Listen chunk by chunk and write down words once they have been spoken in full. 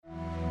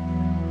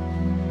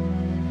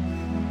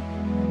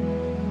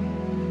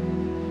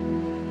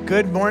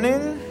Good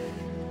morning.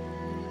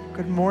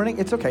 Good morning.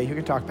 It's okay. You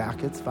can talk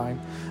back. It's fine.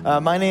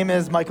 My name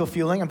is Michael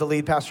Fueling. I'm the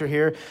lead pastor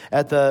here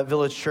at the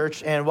Village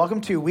Church. And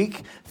welcome to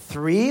week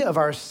 3 of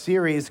our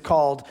series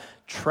called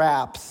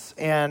Traps.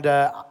 And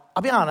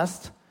I'll be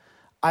honest,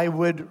 I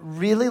would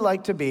really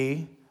like to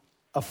be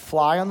a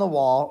fly on the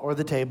wall or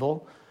the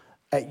table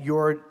at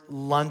your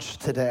lunch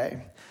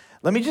today.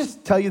 Let me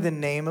just tell you the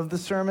name of the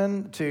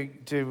sermon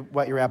to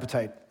whet your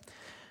appetite.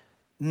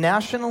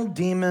 National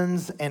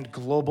Demons and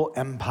Global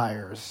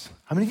Empires.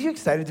 How many of you are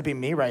excited to be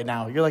me right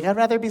now? You're like, I'd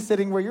rather be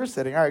sitting where you're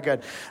sitting. All right,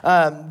 good.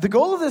 The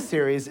goal of this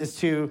series is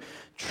to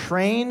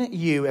train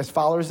you as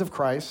followers of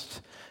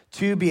Christ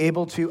to be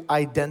able to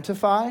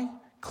identify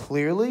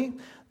clearly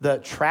the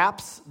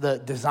traps, the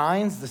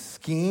designs, the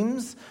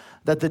schemes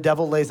that the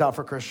devil lays out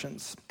for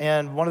Christians.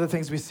 And one of the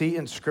things we see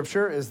in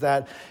Scripture is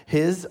that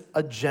his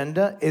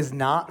agenda is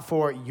not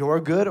for your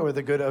good or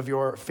the good of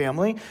your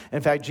family.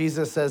 In fact,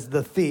 Jesus says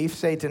the thief,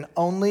 Satan,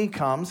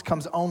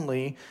 comes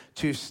only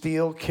to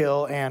steal,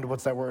 kill, and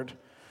what's that word?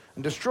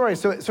 And destroy.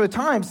 So at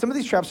times, some of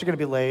these traps are going to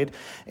be laid,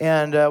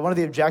 and one of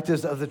the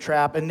objectives of the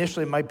trap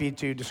initially might be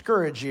to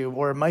discourage you,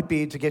 or it might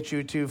be to get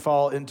you to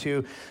fall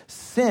into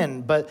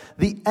sin. But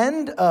the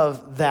end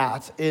of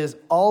that is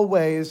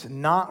always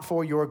not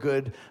for your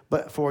good,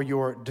 but for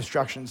your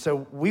destruction.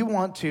 So we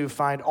want to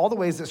find all the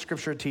ways that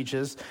Scripture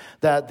teaches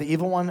that the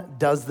evil one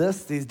does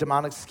this, these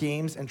demonic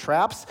schemes and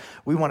traps.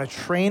 We want to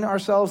train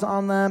ourselves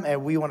on them,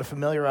 and we want to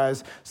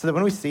familiarize so that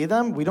when we see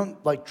them, we don't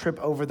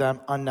trip over them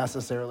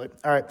unnecessarily.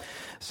 All right.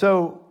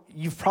 So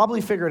you've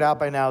probably figured out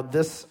by now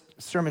this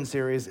sermon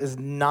series is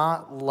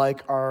not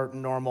like our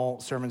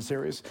normal sermon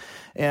series.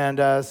 And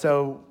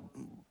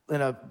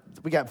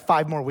we got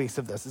 5 more weeks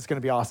of this. It's going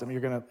to be awesome.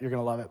 You're going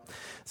to love it.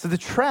 So the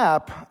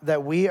trap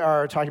that we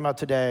are talking about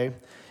today,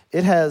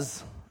 it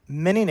has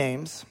many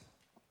names,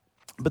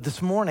 but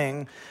this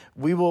morning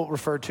we will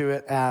refer to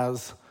it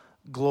as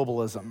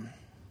globalism.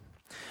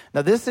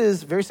 Now this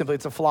is very simply,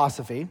 it's a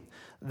philosophy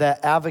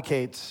that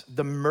advocates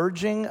the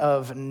merging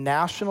of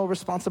national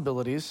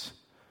responsibilities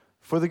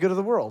for the good of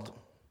the world.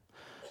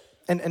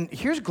 And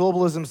here's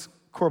globalism's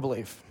core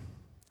belief.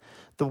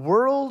 The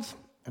world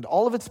and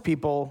all of its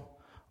people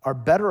are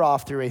better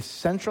off through a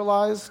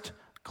centralized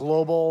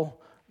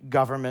global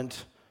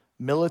government,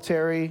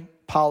 military,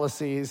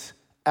 policies,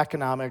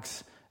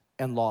 economics,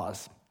 and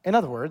laws. In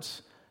other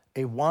words,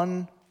 a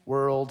one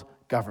world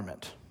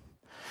government.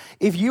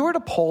 If you were to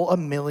poll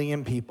 1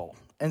 million people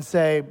and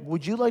say,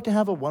 would you like to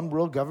have a one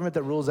world government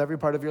that rules every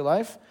part of your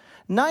life?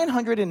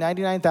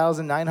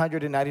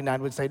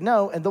 999,999 would say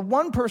no, and the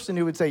one person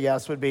who would say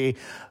yes would be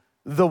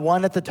the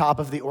one at the top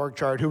of the org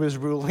chart who is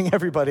ruling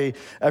everybody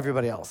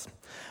else.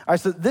 All right,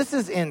 so this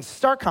is in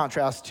stark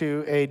contrast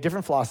to a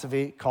different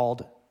philosophy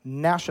called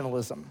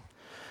nationalism.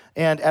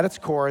 And at its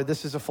core,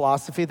 this is a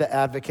philosophy that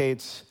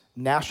advocates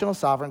national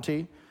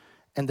sovereignty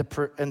and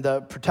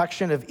the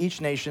protection of each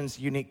nation's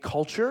unique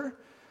culture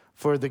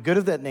for the good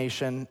of that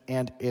nation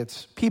and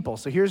its people.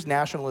 So here's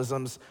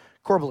nationalism's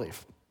core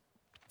belief.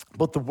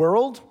 Both the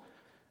world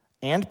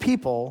and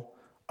people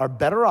are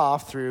better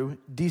off through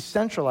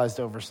decentralized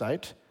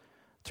oversight,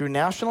 through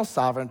national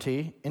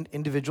sovereignty and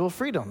individual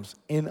freedoms.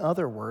 In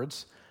other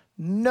words,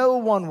 no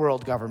one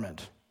world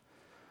government.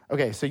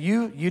 Okay, so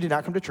you did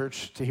not come to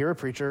church to hear a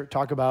preacher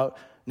talk about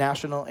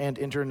national and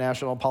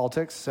international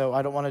politics, so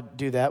I don't want to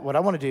do that. What I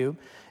want to do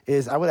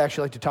is I would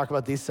actually like to talk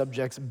about these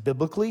subjects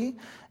biblically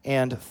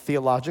and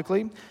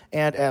theologically,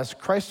 and as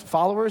Christ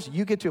followers,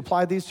 you get to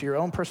apply these to your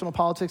own personal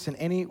politics in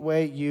any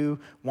way you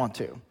want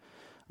to.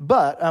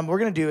 But what we're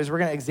going to do is we're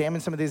going to examine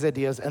some of these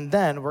ideas, and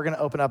then we're going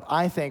to open up,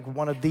 I think,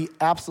 one of the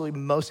absolutely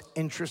most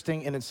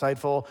interesting and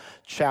insightful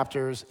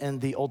chapters in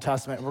the Old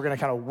Testament. And we're going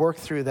to kind of work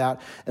through that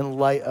in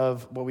light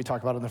of what we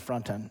talk about on the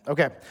front end.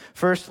 Okay,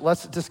 first,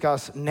 let's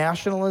discuss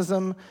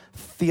nationalism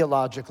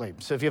theologically.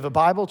 So if you have a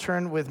Bible,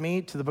 turn with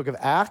me to the book of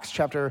Acts,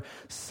 chapter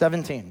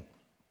 17.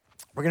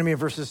 We're going to be in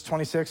verses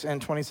 26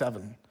 and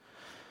 27. It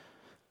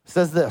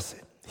says this,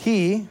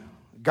 He,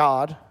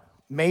 God,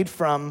 made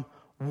from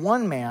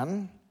one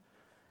man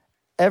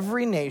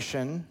every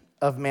nation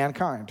of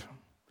mankind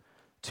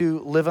to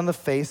live on the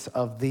face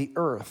of the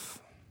earth,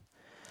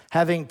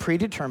 having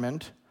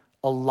predetermined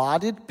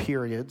allotted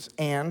periods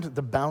and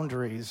the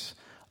boundaries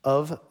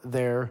of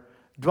their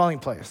dwelling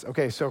place.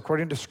 Okay, so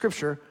according to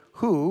Scripture,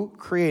 who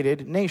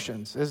created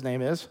nations? His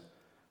name is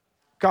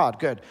God.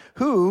 Good.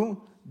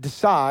 Who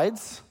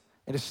decides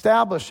and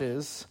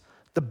establishes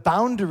the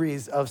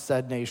boundaries of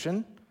said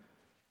nation?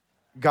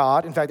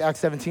 God. In fact, Acts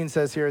 17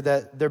 says here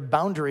that their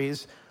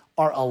boundaries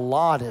are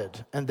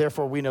allotted, and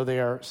therefore we know they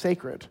are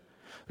sacred.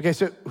 Okay,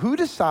 so who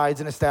decides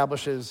and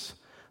establishes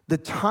the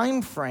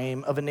time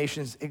frame of a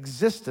nation's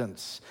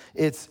existence,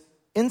 its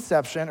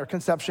inception or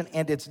conception,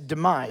 and its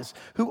demise?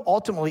 Who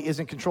ultimately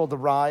is in control of the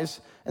rise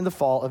and the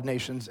fall of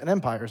nations and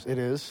empires? It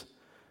is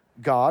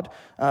God.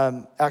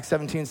 Acts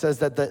 17 says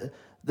that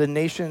the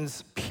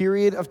nation's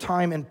period of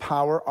time and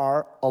power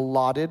are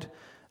allotted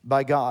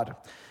by God.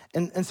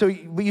 And so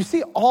what you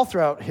see all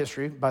throughout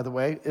history, by the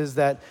way, is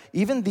that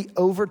even the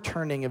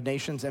overturning of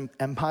nations and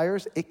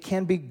empires, it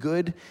can be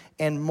good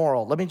and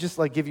moral. Let me just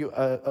give you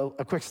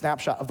a quick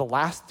snapshot of the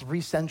last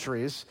 3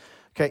 centuries,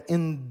 okay,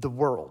 in the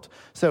world.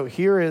 So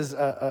here is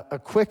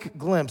a quick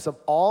glimpse of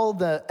all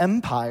the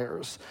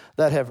empires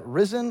that have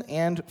risen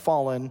and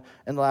fallen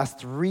in the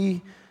last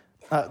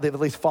they've at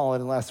least fallen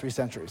in the last 3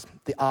 centuries.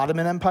 The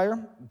Ottoman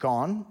Empire,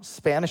 gone.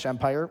 Spanish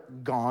Empire,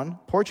 gone.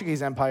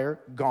 Portuguese Empire,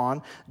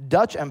 gone.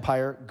 Dutch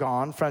Empire,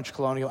 gone. French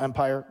Colonial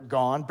Empire,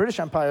 gone. British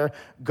Empire,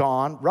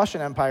 gone.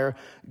 Russian Empire,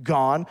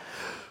 gone.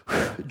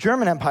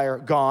 German Empire,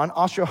 gone.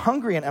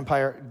 Austro-Hungarian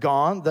Empire,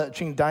 gone. The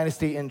Qing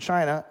Dynasty in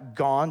China,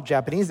 gone.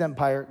 Japanese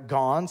Empire,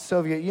 gone.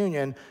 Soviet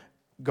Union,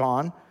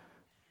 gone.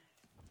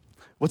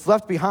 What's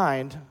left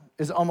behind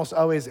is almost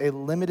always a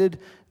limited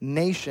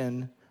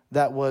nation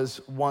that was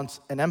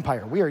once an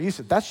empire. We are used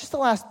to it. That's just the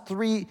last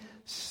 3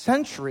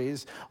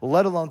 centuries,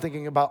 let alone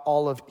thinking about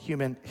all of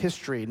human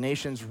history.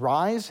 Nations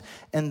rise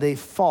and they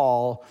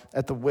fall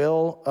at the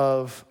will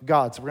of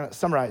God. So we're going to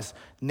summarize.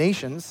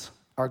 Nations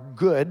are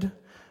good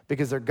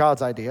because they're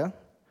God's idea.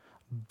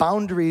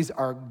 Boundaries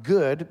are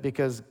good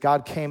because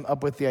God came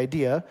up with the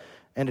idea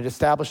and it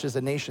establishes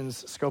a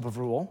nation's scope of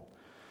rule.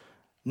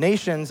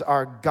 Nations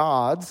are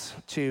God's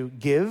to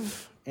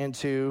give and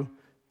to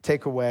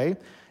take away.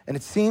 And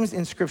it seems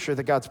in Scripture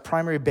that God's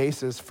primary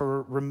basis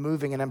for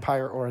removing an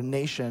empire or a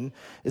nation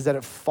is that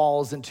it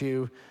falls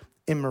into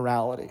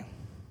immorality.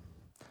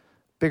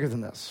 Bigger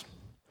than this.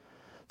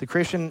 The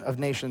creation of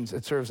nations,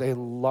 it serves a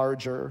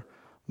larger,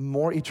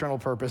 more eternal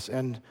purpose.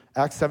 And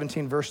Acts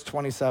 17, verse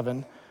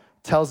 27,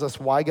 tells us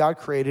why God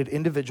created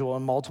individual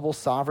and multiple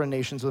sovereign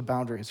nations with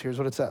boundaries. Here's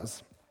what it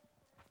says.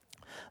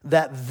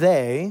 That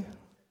they,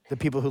 the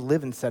people who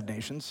live in said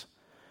nations,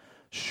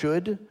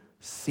 should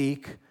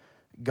seek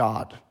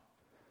God.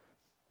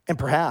 And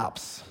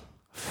perhaps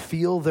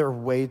feel their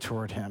way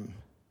toward him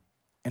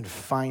and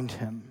find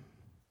him.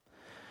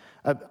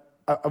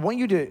 I want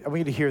you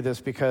to hear this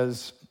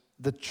because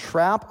the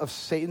trap of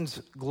Satan's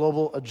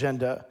global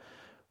agenda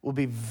will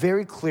be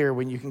very clear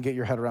when you can get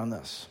your head around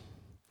this.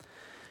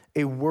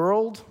 A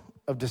world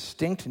of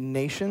distinct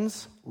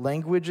nations,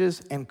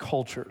 languages, and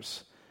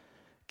cultures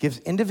gives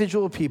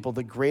individual people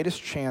the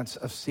greatest chance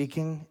of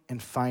seeking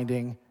and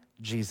finding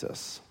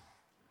Jesus.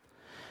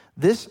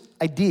 This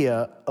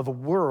idea of a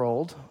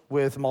world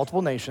with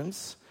multiple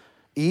nations,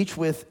 each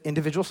with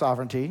individual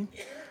sovereignty,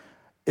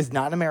 is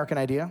not an American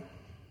idea.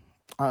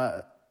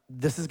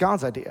 This is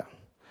God's idea.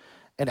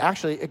 And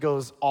actually, it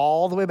goes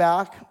all the way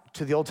back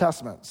to the Old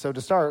Testament. So to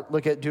start,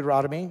 look at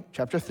Deuteronomy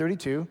chapter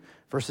 32,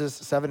 verses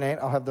 7 and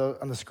 8. I'll have those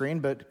on the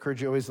screen, but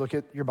encourage you always look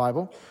at your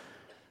Bible.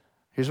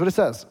 Here's what it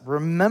says.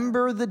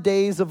 Remember the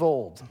days of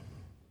old.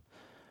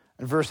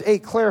 And verse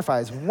 8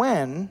 clarifies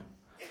when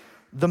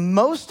the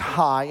Most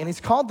High, and he's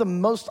called the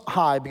Most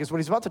High because what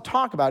he's about to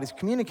talk about, he's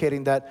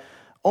communicating that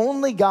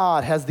only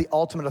God has the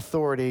ultimate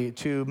authority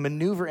to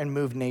maneuver and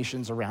move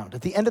nations around.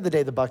 At the end of the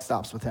day, the buck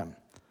stops with him.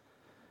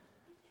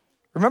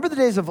 Remember the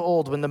days of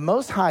old when the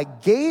Most High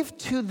gave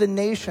to the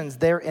nations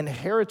their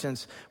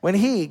inheritance, when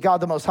he,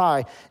 God the Most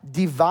High,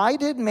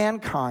 divided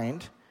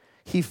mankind.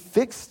 He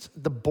fixed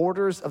the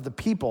borders of the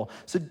people.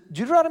 So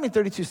Deuteronomy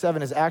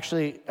 32:7 is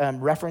actually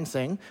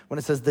referencing, when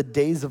it says the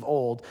days of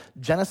old,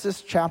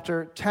 Genesis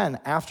chapter 10.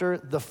 After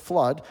the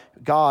flood,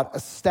 God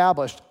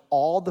established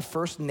all the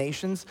first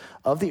nations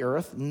of the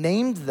earth,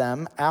 named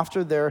them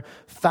after their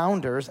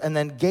founders, and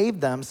then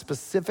gave them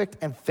specific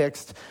and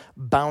fixed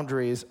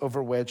boundaries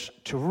over which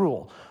to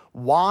rule.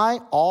 Why,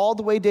 all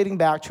the way dating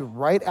back to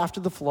right after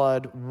the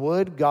flood,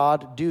 would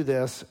God do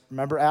this?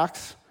 Remember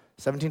Acts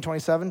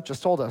 17:27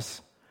 just told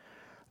us.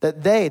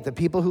 That they, the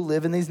people who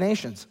live in these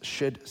nations,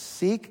 should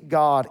seek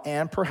God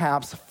and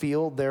perhaps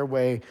feel their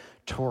way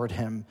toward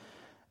him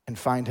and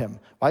find him.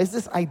 Why is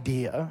this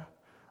idea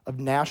of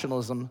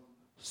nationalism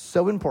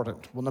so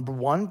important? Well, number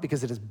one,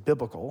 because it is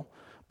biblical.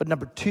 But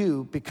number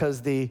two,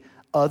 because the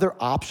other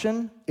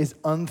option is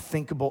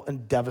unthinkable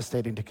and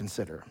devastating to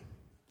consider.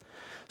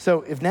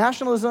 So if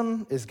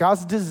nationalism is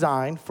God's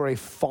design for a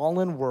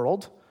fallen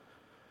world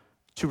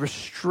to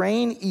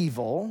restrain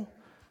evil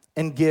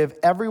and give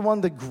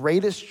everyone the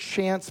greatest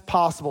chance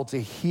possible to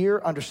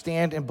hear,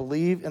 understand, and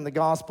believe in the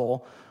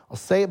gospel, I'll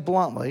say it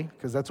bluntly,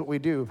 because that's what we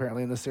do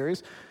apparently in this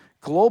series,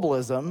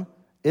 globalism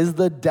is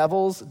the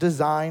devil's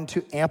design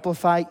to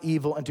amplify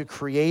evil and to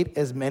create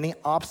as many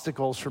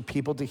obstacles for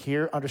people to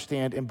hear,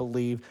 understand, and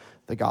believe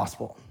the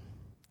gospel.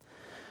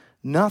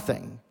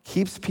 Nothing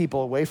keeps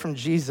people away from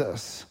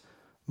Jesus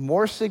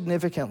more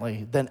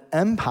significantly than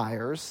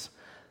empires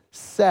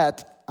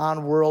set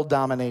on world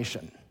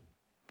domination.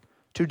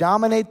 To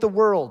dominate the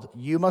world,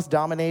 you must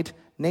dominate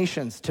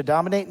nations. To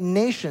dominate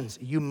nations,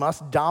 you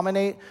must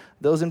dominate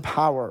those in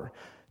power.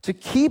 To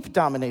keep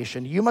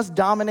domination, you must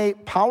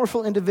dominate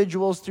powerful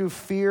individuals through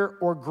fear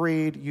or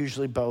greed,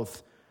 usually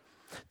both.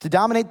 To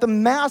dominate the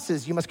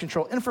masses, you must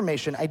control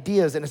information,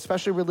 ideas, and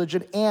especially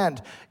religion,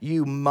 and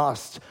you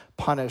must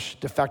punish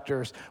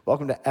defectors.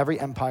 Welcome to every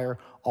empire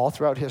all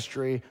throughout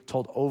history,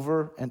 told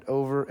over and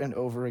over and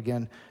over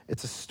again.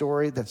 It's a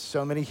story that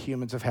so many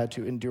humans have had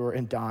to endure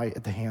and die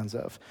at the hands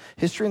of.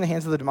 History in the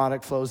hands of the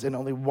demonic flows in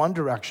only one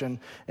direction,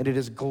 and it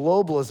is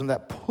globalism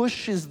that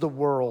pushes the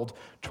world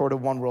toward a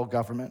one-world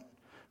government.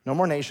 No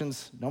more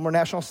nations, no more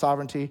national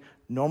sovereignty,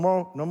 no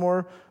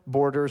more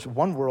borders,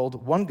 one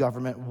world, one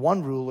government,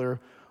 one ruler,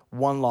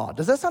 one law.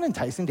 Does that sound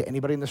enticing to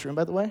anybody in this room,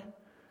 by the way?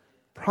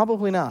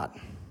 Probably not.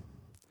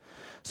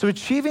 So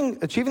achieving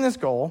this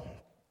goal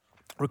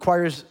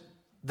requires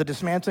the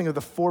dismantling of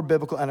the four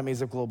biblical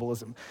enemies of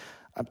globalism.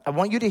 I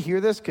want you to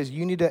hear this because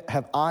you need to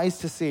have eyes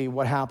to see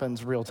what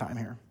happens real time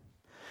here.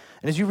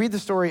 And as you read the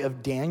story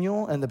of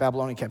Daniel and the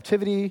Babylonian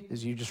captivity,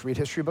 as you just read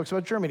history books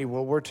about Germany,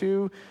 World War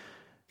II,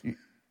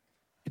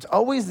 it's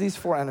always these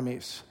four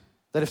enemies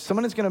that if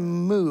someone is going to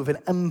move an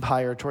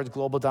empire towards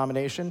global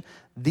domination,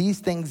 these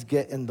things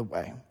get in the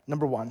way.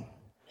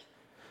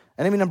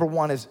 Enemy number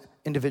one is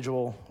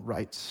individual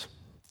rights.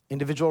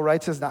 Individual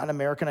rights is not an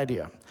American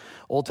idea.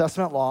 Old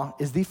Testament law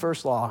is the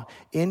first law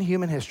in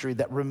human history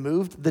that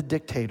removed the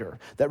dictator,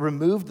 that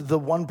removed the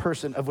one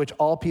person of which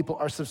all people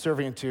are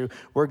subservient to,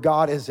 where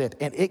God is it.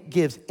 And it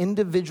gives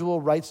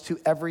individual rights to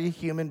every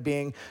human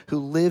being who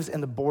lives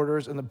in the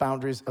borders and the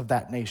boundaries of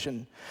that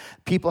nation.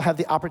 People have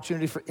the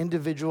opportunity for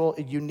individual,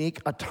 unique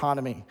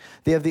autonomy.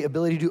 They have the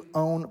ability to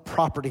own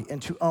property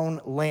and to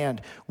own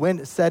land.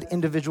 When said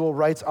individual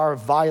rights are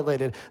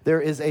violated,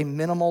 there is a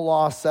minimal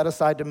law set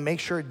aside to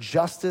make sure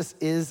justice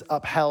is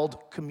upheld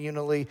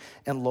communally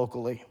and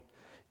locally.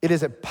 It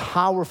is a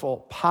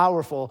powerful,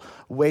 powerful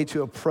way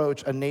to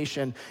approach a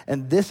nation.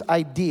 And this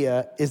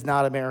idea is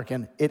not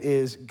American. It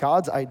is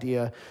God's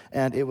idea,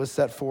 and it was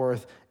set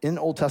forth in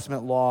Old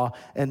Testament law.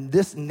 And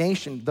this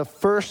nation, the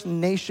first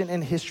nation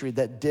in history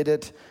that did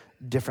it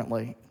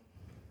differently.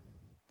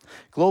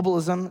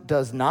 Globalism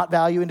does not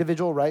value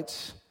individual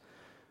rights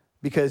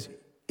because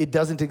it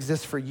doesn't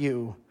exist for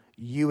you.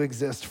 You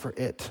exist for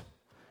it.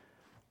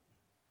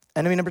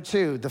 Enemy number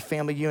two, the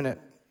family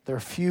unit. There are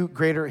few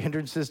greater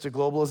hindrances to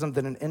globalism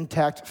than an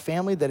intact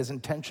family that is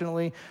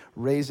intentionally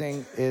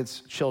raising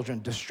its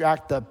children.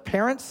 Distract the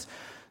parents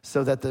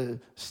so that the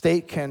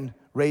state can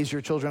raise your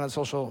children on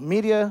social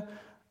media.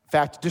 In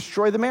fact,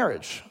 destroy the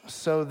marriage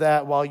so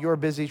that while you're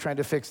busy trying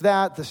to fix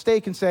that, the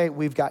state can say,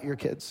 we've got your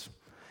kids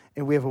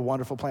and we have a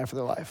wonderful plan for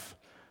their life.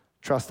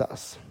 Trust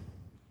us.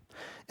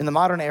 In the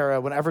modern era,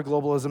 whenever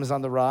globalism is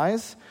on the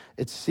rise,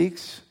 it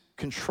seeks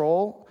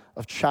control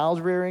of child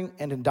rearing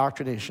and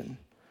indoctrination.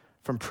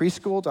 From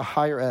preschool to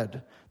higher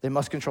ed, they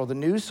must control the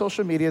news,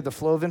 social media, the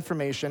flow of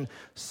information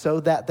so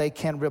that they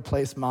can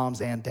replace moms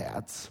and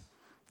dads.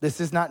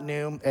 This is not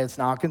new. It's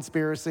not a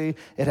conspiracy.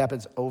 It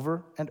happens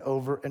over and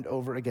over and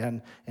over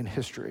again in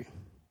history.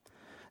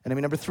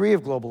 Enemy number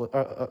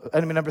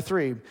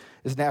three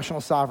is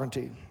national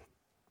sovereignty.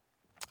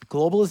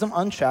 Globalism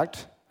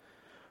unchecked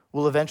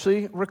will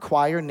eventually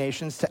require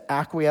nations to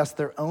acquiesce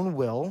their own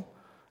will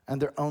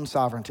and their own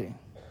sovereignty.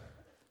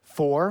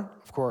 For,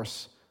 of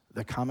course,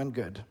 the common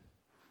good.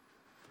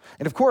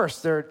 And of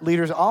course, their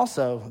leaders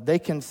also, they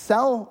can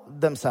sell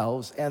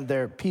themselves and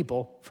their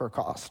people for a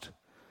cost.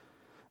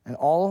 And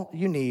all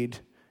you need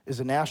is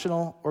a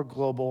national or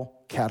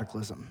global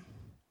cataclysm.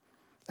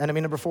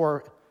 Enemy number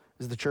four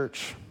is the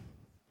church.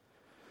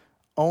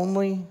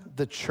 Only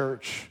the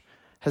church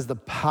has the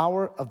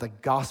power of the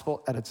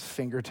gospel at its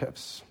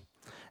fingertips.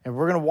 And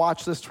we're going to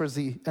watch this towards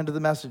the end of the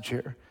message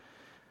here.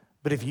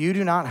 But if you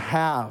do not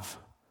have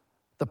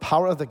the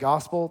power of the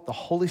gospel, the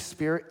Holy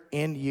Spirit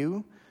in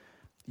you,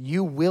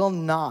 you will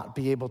not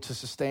be able to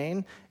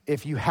sustain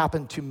if you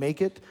happen to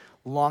make it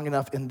long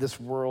enough in this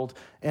world.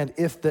 And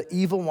if the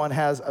evil one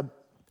has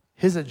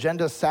his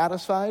agenda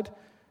satisfied,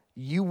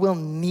 you will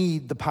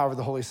need the power of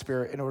the Holy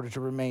Spirit in order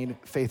to remain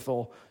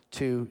faithful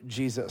to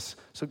Jesus.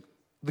 So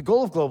the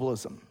goal of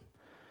globalism,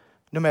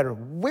 no matter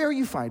where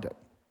you find it,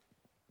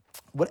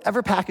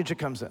 whatever package it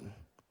comes in,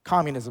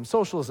 communism,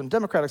 socialism,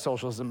 democratic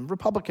socialism,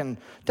 Republican,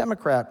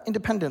 Democrat,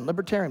 independent,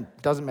 libertarian,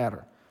 doesn't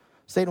matter.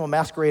 Satan will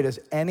masquerade as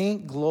any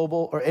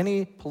global or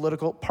any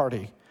political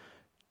party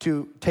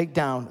to take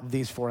down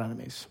these four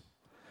enemies.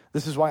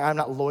 This is why I'm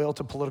not loyal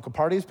to political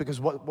parties, because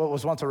what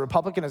was once a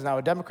Republican is now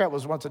a Democrat,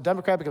 was once a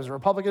Democrat becomes a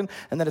Republican,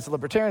 and then it's a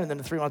libertarian, and then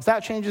in 3 months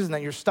that changes, and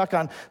then you're stuck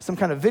on some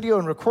kind of video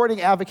and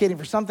recording advocating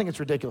for something. It's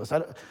ridiculous.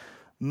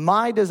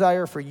 My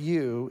desire for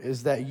you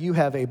is that you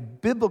have a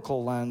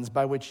biblical lens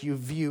by which you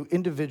view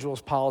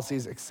individuals,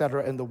 policies, et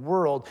cetera, in the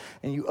world,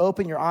 and you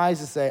open your eyes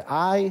to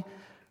say,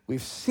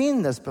 we've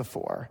seen this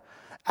before.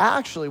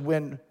 Actually,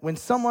 when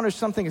someone or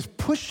something is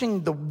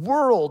pushing the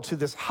world to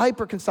this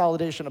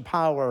hyper-consolidation of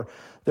power,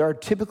 there are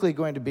typically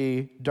going to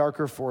be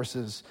darker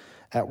forces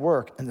at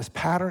work. And this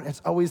pattern,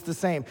 it's always the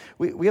same.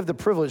 We have the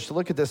privilege to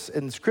look at this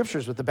in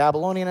scriptures with the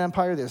Babylonian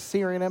Empire, the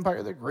Assyrian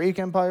Empire, the Greek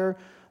Empire,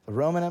 the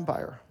Roman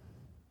Empire.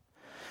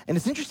 And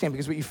it's interesting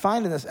because what you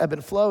find in this ebb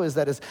and flow is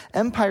that as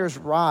empires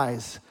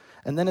rise,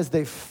 And then as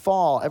they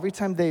fall, every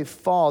time they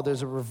fall,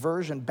 there's a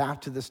reversion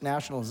back to this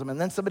nationalism. And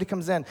then somebody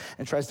comes in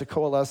and tries to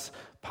coalesce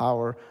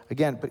power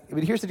again.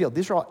 But here's the deal.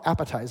 These are all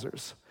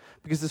appetizers,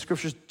 because the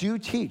scriptures do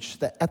teach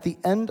that at the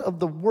end of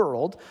the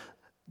world,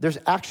 there's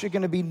actually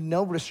going to be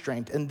no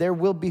restraint, and there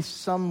will be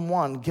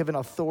someone given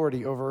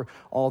authority over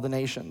all the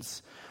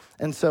nations.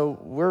 And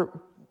so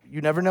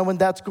you never know when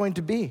that's going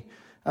to be.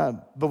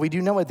 But we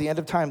do know at the end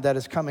of time that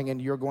is coming,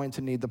 and you're going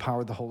to need the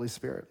power of the Holy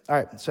Spirit. All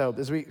right, so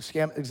as we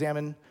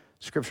examine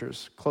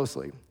scriptures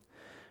closely,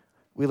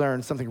 we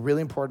learn something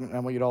really important, and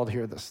I want you all to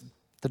hear this.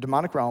 The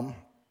demonic realm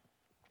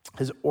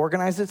has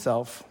organized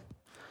itself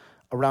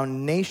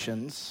around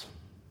nations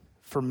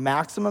for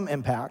maximum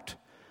impact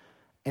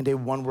and a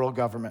one-world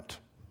government.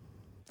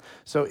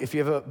 So if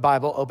you have a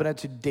Bible, open it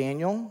to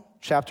Daniel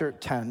chapter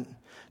 10.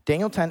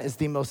 Daniel 10 is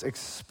the most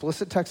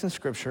explicit text in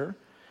Scripture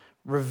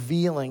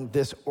revealing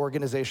this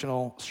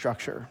organizational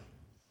structure.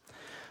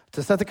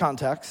 To set the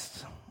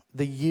context,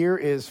 the year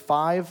is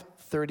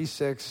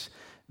 536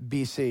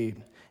 BC.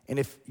 And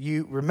if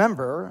you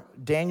remember,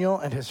 Daniel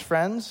and his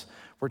friends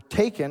were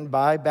taken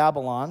by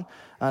Babylon.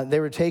 They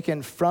were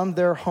taken from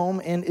their home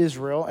in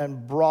Israel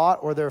and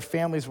their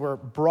families were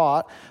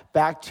brought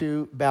back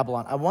to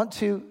Babylon. I want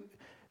to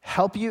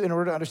help you in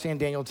order to understand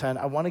Daniel 10.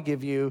 I want to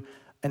give you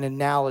an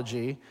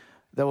analogy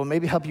that will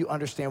maybe help you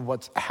understand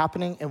what's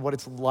happening and what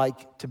it's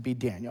like to be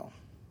Daniel.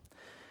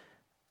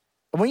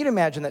 I want you to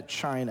imagine that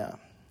China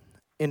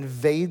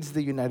invades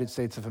the United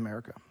States of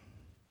America.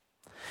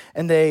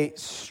 And they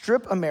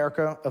strip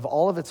America of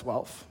all of its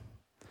wealth.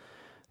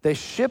 They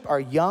ship our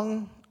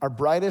young, our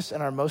brightest,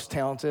 and our most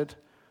talented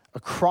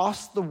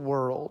across the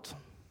world.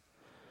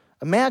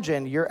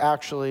 Imagine you're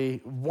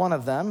actually one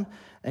of them,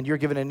 and you're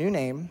given a new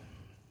name,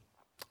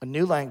 a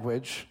new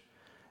language,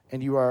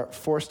 and you are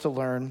forced to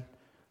learn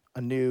a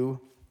new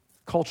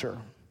culture.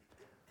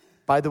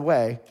 By the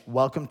way,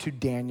 welcome to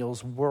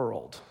Daniel's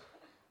world.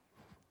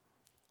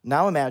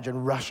 Now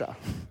imagine Russia,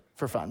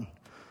 for fun,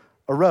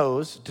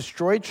 arose,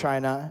 destroyed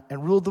China,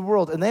 and ruled the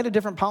world. And they had a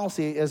different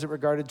policy as it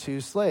regarded to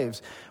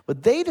slaves.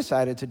 What they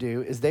decided to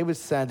do is they would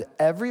send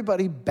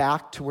everybody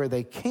back to where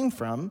they came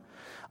from,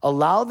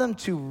 allow them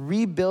to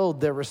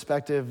rebuild their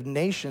respective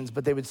nations,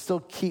 but they would still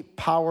keep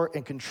power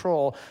and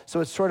control. So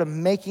it's sort of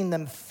making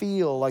them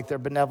feel like they're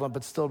benevolent,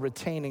 but still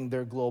retaining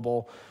their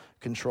global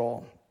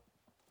control.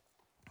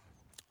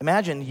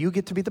 Imagine you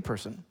get to be the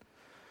person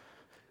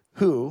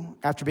who,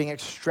 after being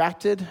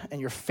extracted and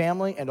your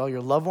family and all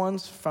your loved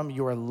ones from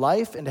your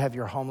life and to have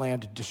your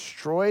homeland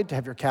destroyed, to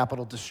have your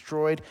capital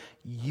destroyed,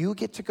 you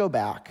get to go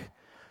back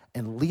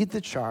and lead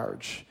the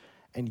charge,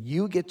 and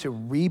you get to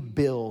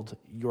rebuild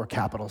your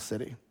capital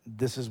city.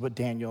 This is what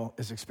Daniel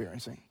is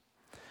experiencing.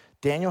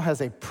 Daniel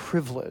has a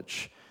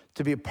privilege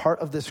to be a part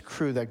of this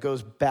crew that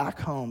goes back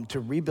home to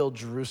rebuild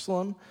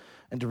Jerusalem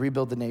and to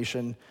rebuild the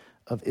nation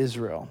of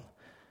Israel.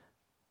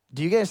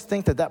 Do you guys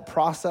think that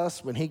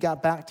process when he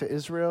got back to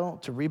Israel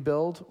to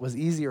rebuild was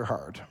easy or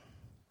hard?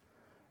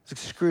 It's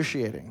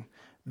excruciating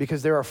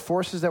because there are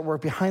forces that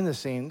work behind the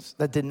scenes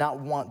that did not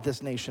want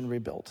this nation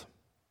rebuilt.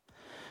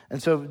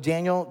 And so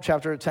Daniel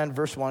chapter 10,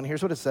 verse 1,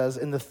 here's what it says.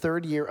 In the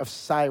 3rd year of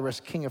Cyrus,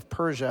 king of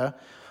Persia,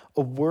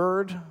 a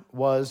word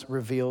was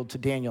revealed to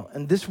Daniel.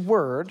 And this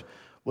word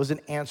was an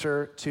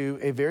answer to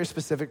a very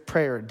specific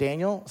prayer.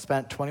 Daniel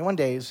spent 21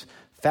 days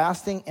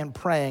fasting and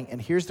praying.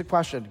 And here's the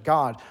question: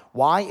 God,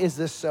 why is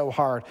this so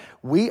hard?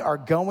 We are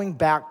going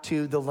back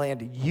to the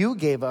land you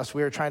gave us.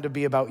 We are trying to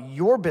be about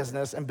your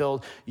business and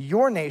build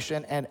your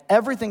nation, and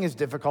everything is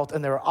difficult,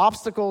 and there are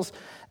obstacles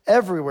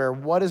everywhere.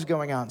 What is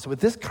going on? So with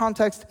this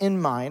context in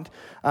mind,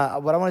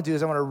 what I want to do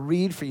is I want to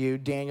read for you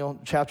Daniel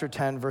chapter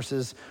 10,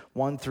 verses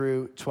 1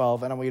 through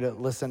 12. And I want you to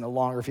listen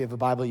along, or if you have a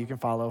Bible, you can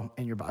follow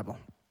in your Bible.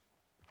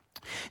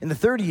 In the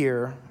 3rd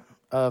year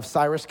of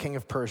Cyrus, king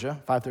of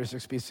Persia,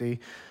 536 BC,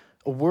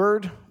 a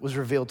word was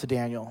revealed to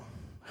Daniel,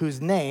 who was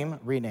named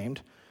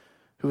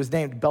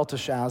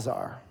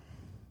Belteshazzar.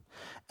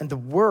 And the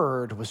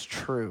word was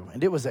true,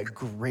 and it was a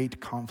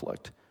great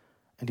conflict.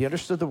 And he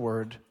understood the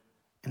word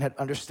and had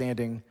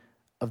understanding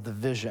of the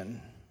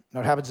vision.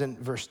 Now what happens in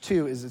verse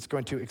 2 is it's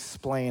going to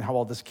explain how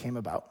all this came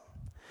about.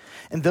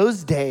 In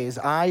those days,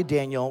 I,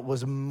 Daniel,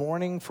 was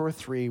mourning for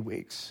 3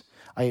 weeks.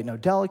 I ate no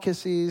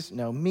delicacies,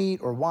 no meat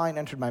or wine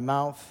entered my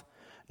mouth,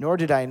 nor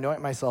did I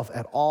anoint myself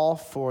at all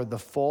for the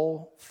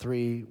full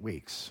 3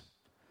 weeks.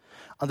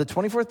 On the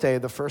 24th day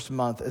of the 1st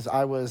month, as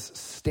I was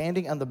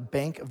standing on the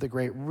bank of the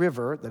great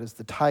river, that is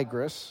the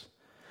Tigris,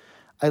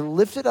 I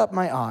lifted up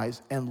my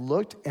eyes and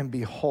looked, and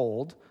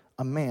behold,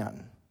 a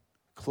man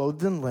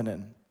clothed in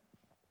linen,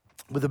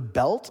 with a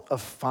belt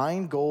of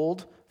fine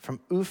gold from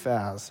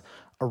Uphaz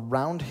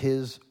around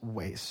his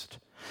waist.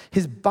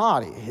 His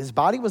body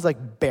was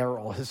like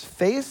beryl, his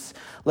face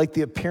like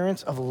the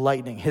appearance of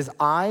lightning, his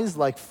eyes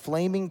like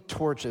flaming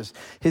torches,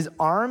 his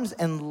arms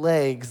and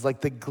legs like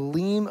the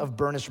gleam of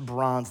burnished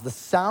bronze, the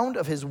sound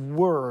of his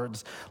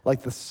words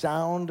like the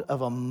sound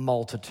of a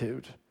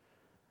multitude.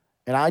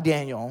 And I,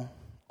 Daniel,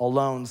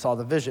 alone saw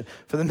the vision.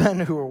 For the men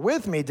who were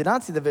with me did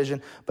not see the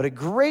vision, but a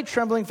great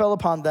trembling fell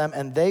upon them,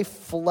 and they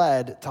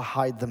fled to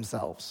hide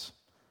themselves.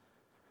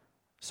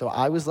 So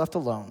I was left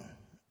alone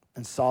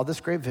and saw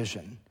this great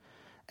vision,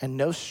 and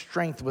no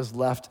strength was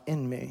left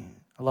in me.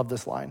 I love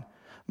this line.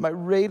 My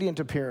radiant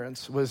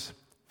appearance was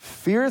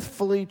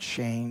fearfully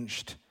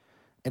changed,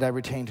 and I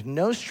retained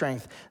no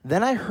strength.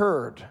 Then I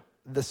heard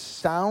the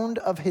sound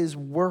of his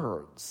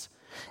words.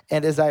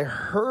 And as I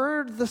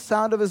heard the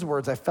sound of his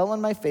words, I fell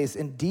on my face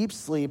in deep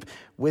sleep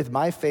with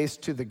my face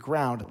to the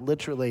ground.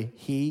 Literally,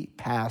 he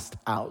passed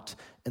out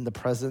in the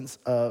presence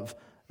of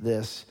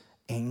this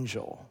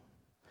angel.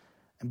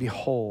 And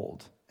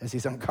behold, as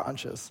he's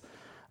unconscious,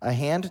 a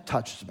hand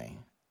touched me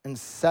and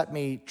set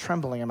me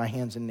trembling on my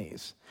hands and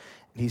knees.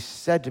 And he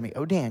said to me,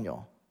 "O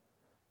Daniel,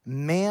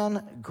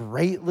 man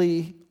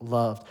greatly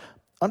loved,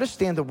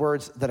 understand the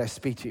words that I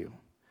speak to you,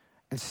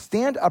 and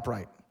stand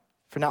upright.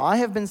 For now I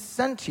have been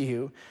sent to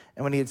you."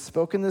 And when he had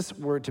spoken this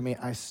word to me,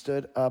 I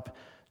stood up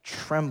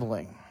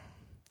trembling.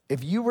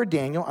 If you were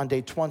Daniel on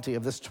day 20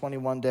 of this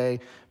 21-day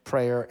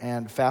prayer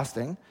and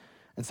fasting,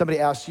 and somebody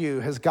asked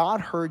you, "Has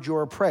God heard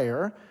your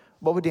prayer?"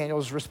 what would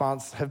Daniel's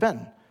response have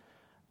been?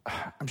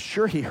 I'm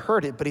sure he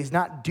heard it, but he's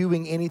not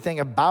doing anything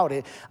about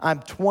it. I'm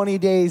 20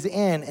 days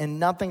in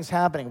and nothing's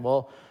happening.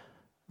 Well,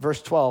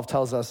 verse 12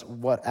 tells us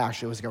what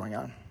actually was going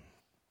on.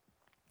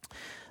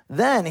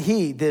 Then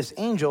this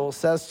angel,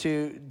 says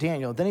to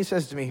Daniel, then he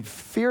says to me,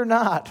 "Fear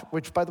not,"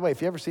 which, by the way,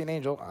 if you ever see an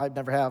angel, I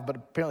never have, but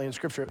apparently in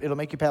Scripture, it'll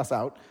make you pass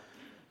out.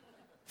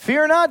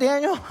 "Fear not,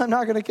 Daniel, I'm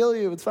not going to kill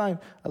you. It's fine.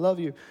 I love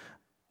you.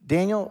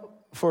 Daniel,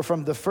 for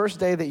from the first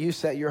day that you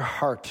set your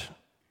heart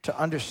to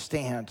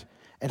understand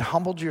and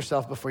humbled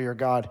yourself before your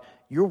God,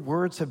 your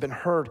words have been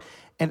heard,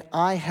 and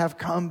I have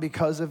come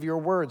because of your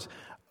words."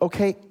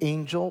 Okay,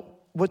 angel,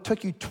 what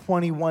took you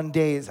 21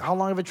 days? How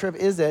long of a trip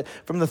is it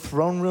from the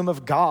throne room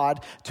of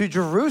God to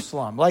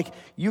Jerusalem? Like,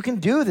 you can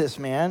do this,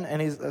 man.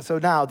 And so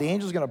now the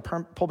angel's going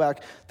to pull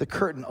back the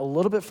curtain a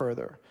little bit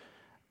further,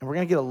 and we're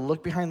going to get a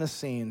look behind the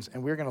scenes,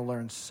 and we're going to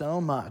learn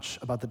so much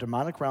about the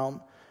demonic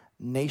realm,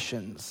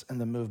 nations, and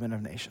the movement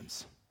of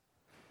nations.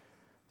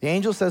 The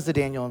angel says to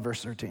Daniel in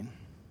verse 13,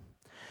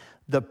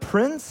 "The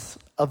prince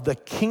of the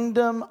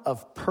kingdom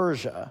of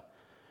Persia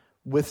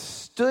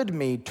withstood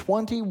me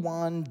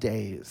 21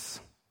 days.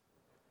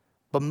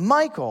 But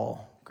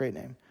Michael," great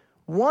name,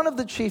 "one of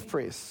the chief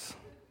priests,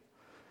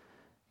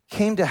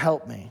 came to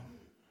help me.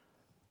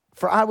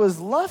 For I was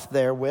left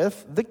there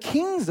with the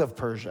kings of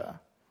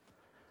Persia,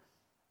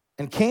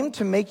 and came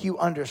to make you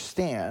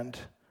understand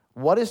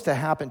what is to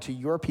happen to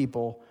your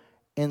people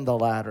in the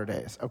latter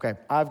days." Okay,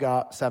 I've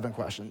got 7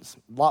 questions.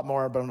 A lot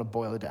more, but I'm going to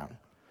boil it down.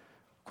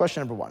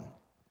 Question number 1.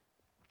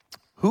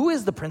 Who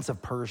is the prince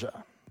of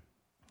Persia?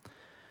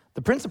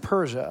 The prince of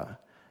Persia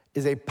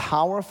is a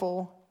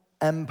powerful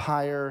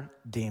empire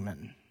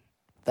demon.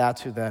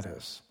 That's who that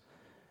is.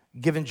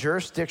 Given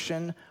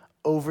jurisdiction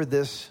over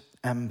this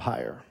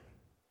empire.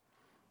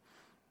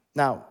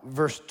 Now,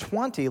 verse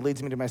 20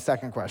 leads me to my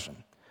second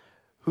question.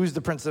 Who's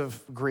the prince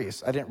of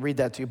Greece? I didn't read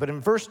that to you, but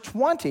in verse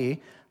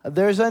 20,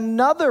 there's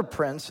another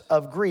prince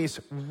of Greece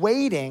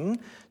waiting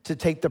to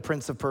take the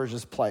prince of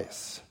Persia's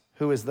place.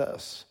 Who is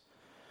this?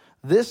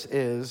 This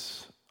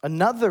is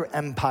another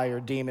empire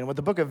demon. What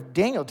the book of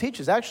Daniel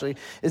teaches actually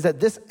is that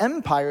this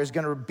empire is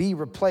going to be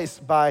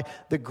replaced by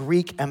the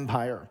Greek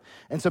empire.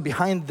 And so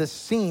behind the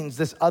scenes,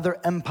 this other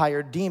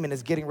empire demon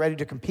is getting ready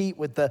to compete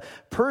with the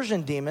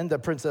Persian demon, the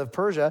prince of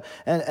Persia,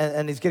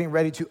 and he's getting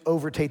ready to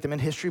overtake them. And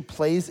history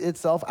plays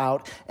itself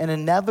out, and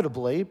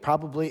inevitably,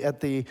 probably at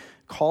the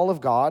call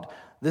of God,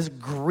 this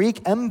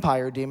Greek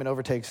empire demon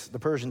overtakes the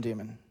Persian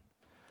demon.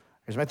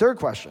 Here's my third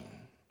question.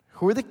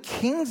 Who are the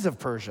kings of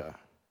Persia?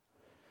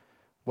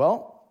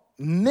 Well,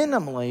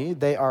 minimally,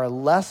 they are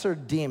lesser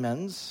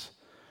demons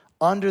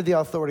under the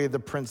authority of the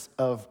prince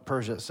of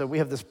Persia. So we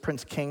have this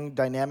prince-king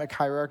dynamic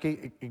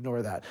hierarchy.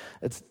 Ignore that.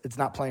 It's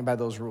not playing by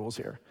those rules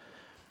here.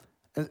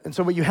 And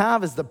so what you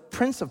have is the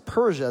prince of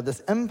Persia,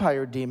 this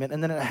empire demon,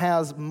 and then it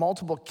has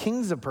multiple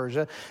kings of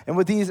Persia. And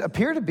what these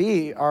appear to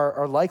be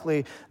are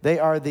likely, they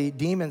are the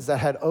demons that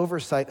had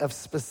oversight of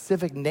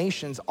specific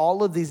nations.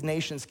 All of these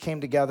nations came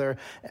together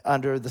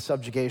under the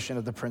subjugation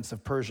of the prince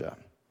of Persia.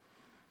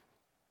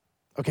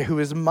 Okay, who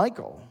is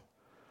Michael?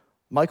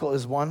 Michael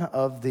is one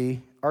of the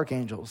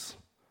archangels.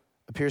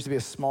 Appears to be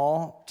a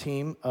small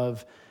team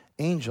of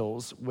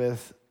angels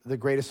with the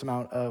greatest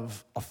amount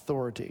of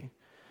authority.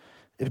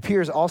 It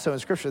appears also in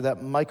Scripture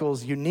that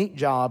Michael's unique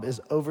job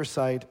is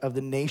oversight of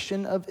the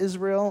nation of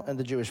Israel and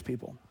the Jewish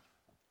people.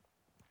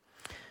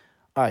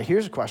 All right,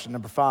 here's a question,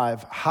 number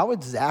 5. How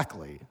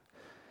exactly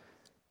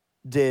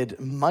did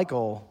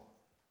Michael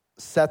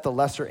set the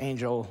lesser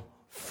angel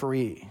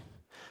free?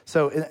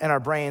 So in our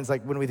brains,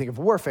 like when we think of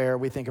warfare,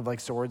 we think of like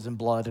swords and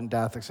blood and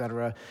death,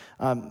 etc.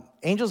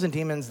 Angels and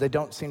demons, they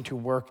don't seem to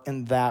work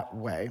in that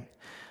way.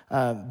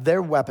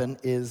 Their weapon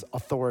is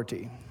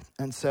authority.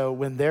 And so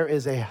when there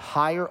is a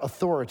higher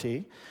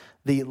authority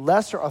The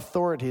lesser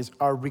authorities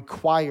are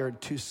required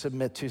to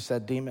submit to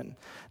said demon.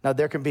 Now,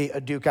 there can be a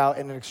duke out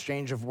and an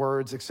exchange of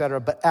words, etc.,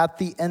 but at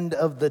the end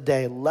of the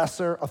day,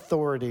 lesser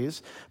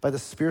authorities, by the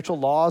spiritual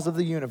laws of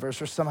the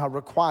universe, are somehow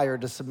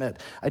required to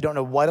submit. I don't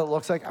know what it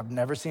looks like. I've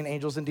never seen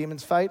angels and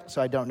demons fight,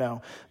 so I don't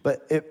know.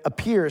 But it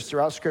appears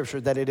throughout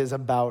Scripture that it is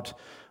about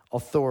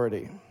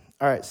authority.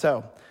 All right,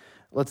 so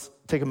let's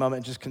take a moment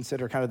and just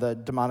consider kind of the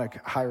demonic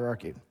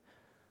hierarchy.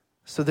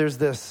 So there's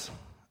this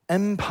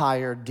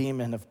empire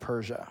demon of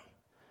Persia.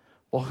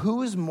 Well,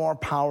 who is more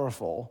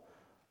powerful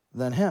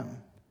than him?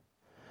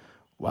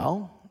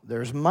 Well,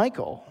 there's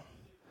Michael.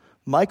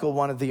 Michael,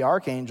 one of the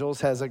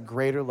archangels, has a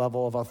greater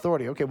level of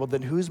authority. Okay, well,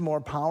 then who's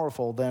more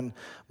powerful than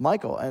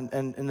Michael? And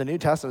in the New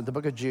Testament, the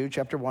book of Jude,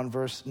 chapter 1,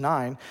 verse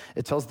 9,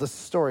 it tells this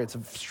story. It's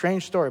a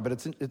strange story, but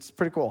it's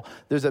pretty cool.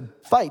 There's a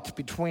fight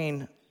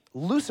between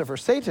Lucifer,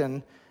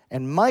 Satan,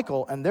 and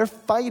Michael, and they're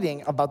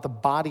fighting about the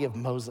body of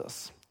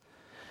Moses.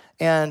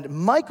 And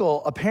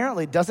Michael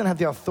apparently doesn't have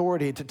the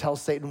authority to tell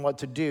Satan what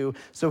to do,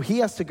 so he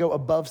has to go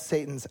above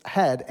Satan's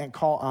head and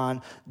call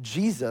on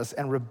Jesus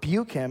and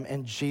rebuke him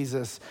in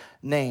Jesus'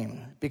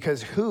 name.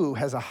 Because who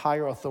has a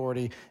higher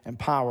authority and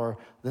power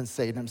than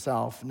Satan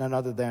himself? None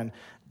other than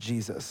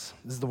Jesus.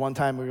 This is the one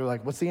time we were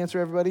like, what's the answer,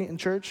 everybody in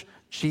church?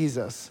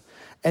 Jesus.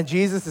 And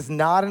Jesus is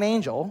not an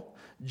angel.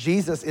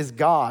 Jesus is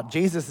God.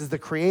 Jesus is the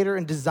creator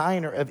and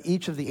designer of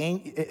each of the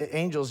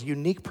angels'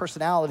 unique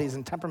personalities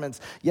and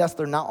temperaments. Yes,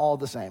 they're not all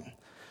the same.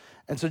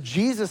 And so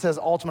Jesus has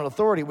ultimate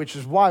authority, which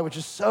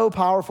is so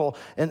powerful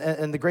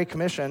in the Great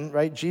Commission,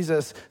 right?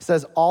 Jesus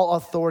says all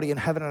authority in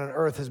heaven and on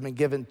earth has been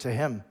given to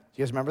him. Do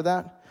you guys remember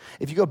that?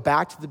 If you go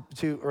back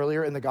to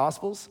earlier in the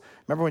Gospels,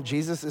 remember when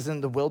Jesus is in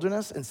the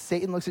wilderness and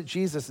Satan looks at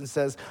Jesus and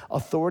says,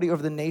 authority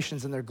over the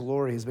nations and their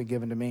glory has been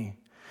given to me.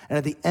 And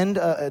at the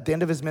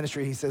end of his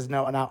ministry, he says,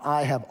 no, now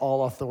I have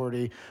all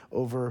authority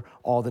over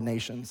all the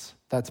nations.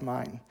 That's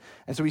mine.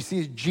 And so we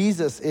see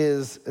Jesus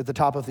is at the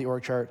top of the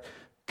org chart,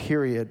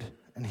 period,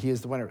 and he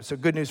is the winner. So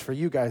good news for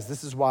you guys.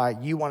 This is why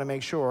you want to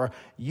make sure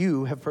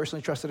you have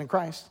personally trusted in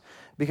Christ.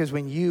 Because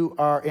when you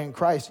are in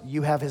Christ,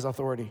 you have his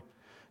authority.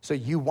 So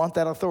you want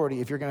that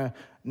authority if you're going to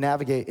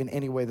navigate in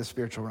any way the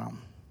spiritual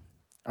realm.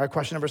 All right,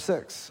 question number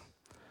 6.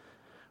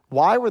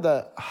 Why were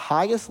the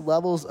highest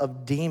levels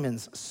of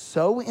demons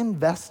so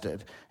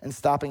invested in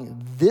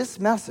stopping this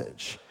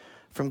message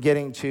from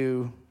getting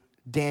to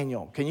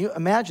Daniel? Can you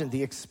imagine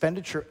the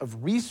expenditure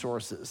of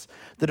resources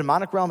the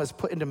demonic realm has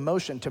put into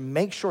motion to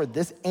make sure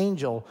this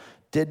angel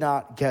did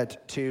not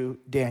get to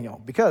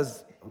Daniel?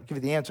 Because, I'll give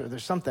you the answer,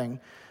 there's something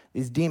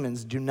these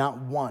demons do not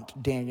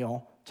want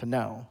Daniel to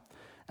know,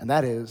 and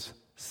that is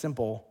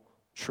simple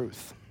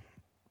truth.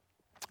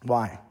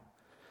 Why?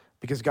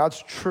 Because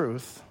God's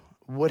truth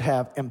would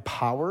have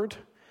empowered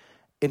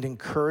and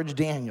encouraged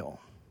Daniel.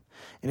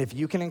 And if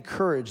you can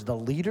encourage the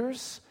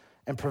leaders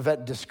and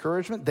prevent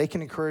discouragement, they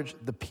can encourage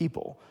the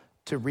people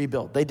to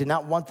rebuild. They did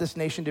not want this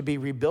nation to be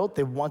rebuilt.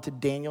 They wanted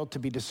Daniel to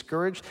be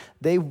discouraged.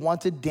 They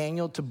wanted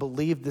Daniel to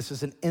believe this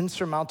is an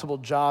insurmountable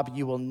job.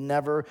 You will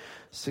never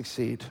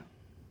succeed.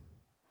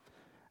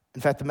 In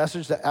fact, the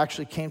message that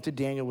actually came to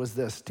Daniel was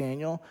this: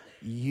 Daniel,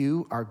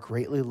 you are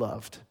greatly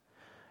loved.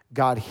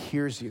 God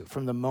hears you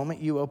from the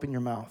moment you open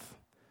your mouth.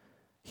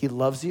 He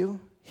loves you,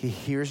 he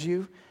hears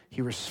you,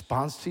 he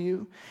responds to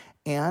you.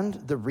 And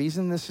the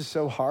reason this is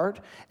so hard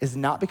is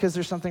not because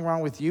there's something wrong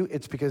with you,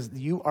 it's because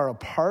you are a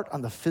part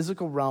on the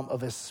physical realm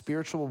of a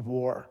spiritual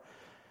war.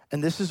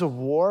 And this is a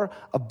war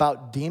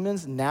about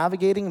demons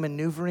navigating and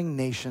maneuvering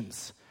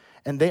nations.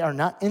 And they are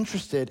not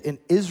interested in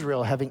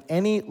Israel having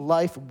any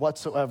life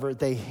whatsoever.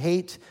 They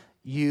hate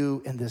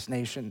you in this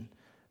nation.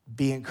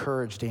 Be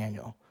encouraged,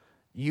 Daniel.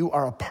 You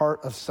are a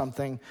part of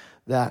something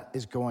that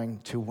is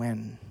going to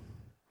win.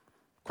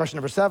 Question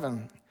number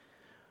 7,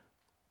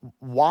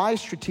 why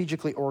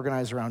strategically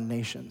organize around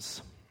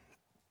nations?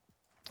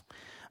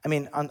 I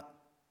mean, on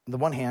the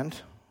one hand,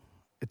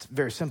 it's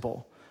very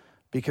simple,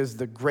 because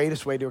the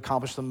greatest way to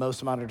accomplish the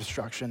most amount of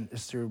destruction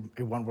is through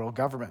a one world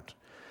government.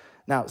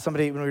 Now,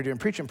 somebody, when we were doing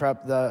preaching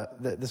prep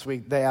this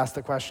week, they asked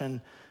the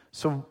question,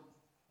 so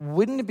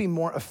wouldn't it be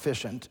more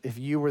efficient if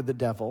you were the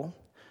devil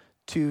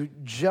to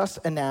just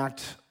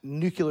enact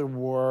nuclear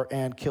war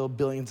and kill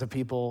billions of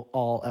people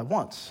all at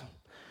once?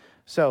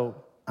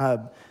 So,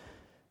 let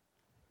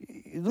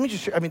me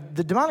just share,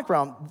 the demonic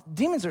realm,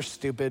 demons are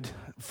stupid,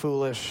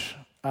 foolish,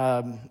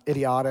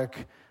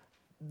 idiotic.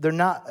 They're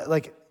not,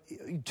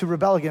 to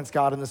rebel against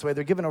God in this way,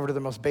 they're given over to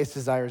their most base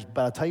desires,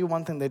 but I'll tell you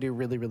one thing they do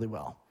really, really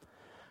well.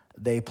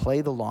 They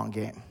play the long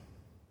game.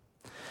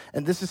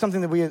 And this is something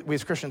that we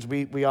as Christians,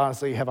 we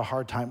honestly have a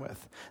hard time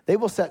with. They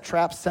will set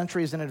traps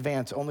centuries in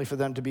advance only for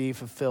them to be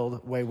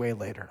fulfilled way, way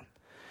later.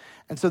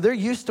 And so they're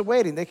used to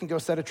waiting. They can go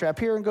set a trap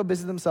here and go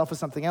busy themselves with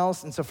something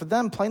else. And so for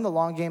them, playing the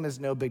long game is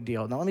no big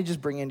deal. Now let me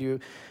just bring into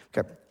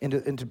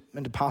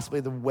possibly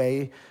the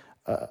way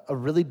a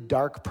really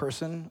dark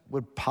person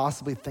would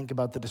possibly think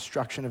about the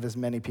destruction of as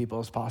many people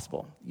as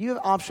possible. You have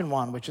option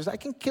 1, which is I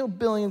can kill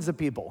billions of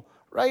people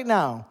right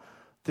now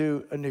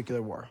through a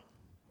nuclear war.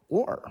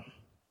 Or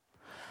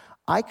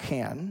I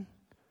can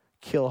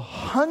kill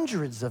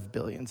hundreds of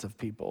billions of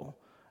people,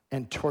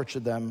 and torture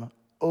them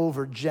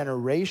over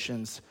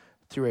generations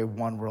through a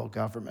one-world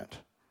government.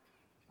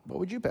 What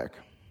would you pick?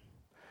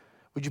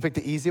 Would you pick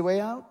the easy way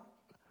out?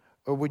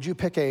 Or would you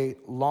pick a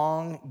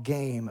long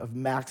game of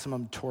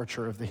maximum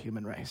torture of the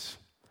human race?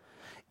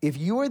 If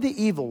you are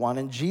the evil one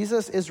and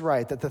Jesus is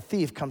right that the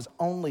thief comes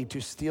only to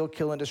steal,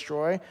 kill, and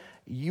destroy,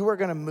 you are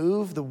going to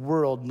move the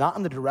world not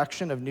in the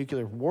direction of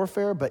nuclear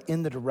warfare, but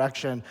in the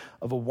direction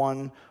of a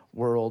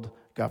one-world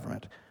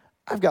government.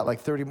 I've got like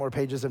 30 more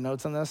pages of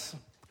notes on this. I'm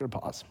going to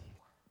pause.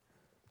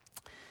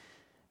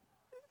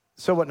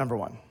 So what, number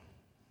one?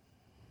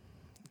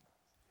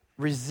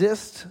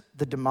 Resist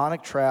the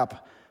demonic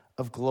trap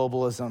of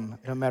globalism,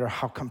 no matter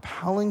how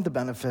compelling the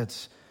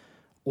benefits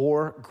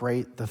or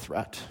great the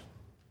threat.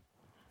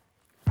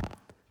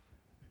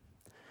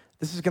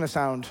 This is going to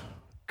sound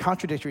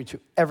contradictory to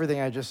everything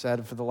I just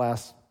said for the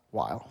last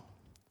while.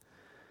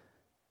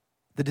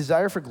 The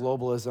desire for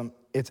globalism,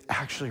 it's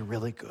actually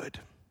really good.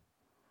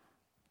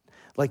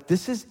 Like,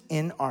 this is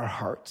in our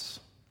hearts,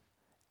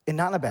 and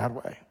not in a bad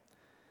way.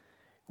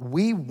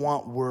 We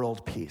want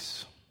world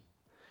peace.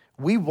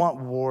 We want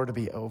war to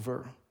be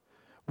over.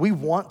 We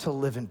want to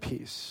live in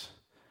peace.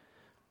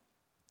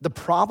 The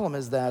problem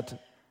is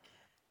that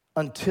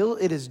until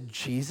it is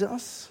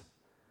Jesus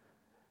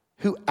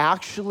who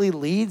actually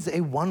leads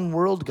a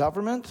one-world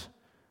government,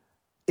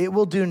 it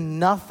will do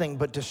nothing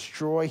but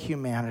destroy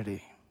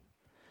humanity.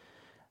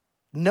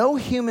 No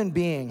human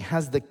being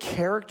has the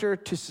character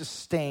to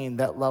sustain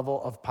that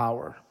level of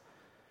power.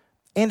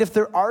 And if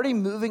they're already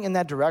moving in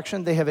that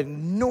direction, they have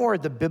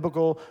ignored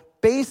the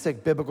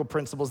basic biblical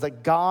principles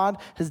that God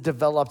has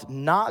developed,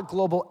 not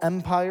global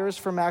empires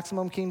for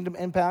maximum kingdom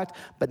impact,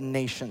 but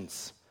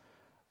nations.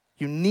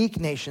 Unique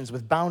nations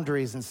with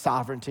boundaries and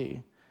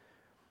sovereignty.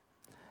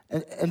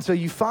 And so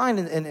you find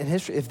in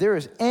history, if there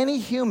is any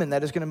human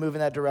that is going to move in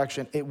that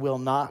direction, it will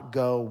not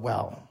go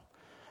well.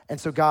 And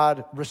so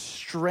God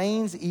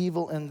restrains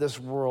evil in this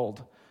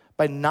world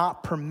by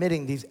not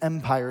permitting these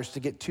empires to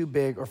get too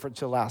big or for it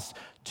to last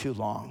too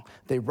long.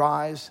 They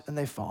rise and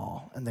they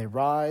fall, and they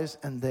rise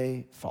and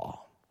they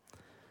fall.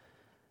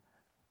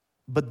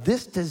 But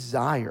this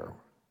desire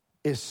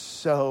is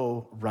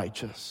so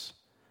righteous,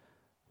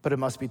 but it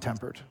must be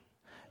tempered.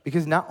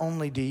 Because not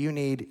only do you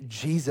need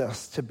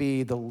Jesus to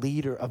be the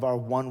leader of our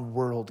one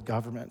world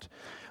government,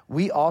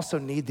 we also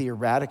need the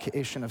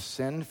eradication of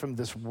sin from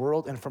this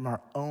world and from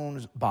our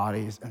own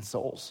bodies and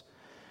souls.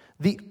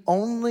 The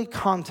only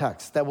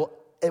context that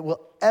it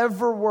will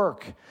ever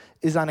work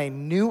is on a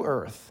new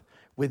earth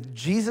with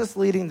Jesus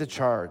leading the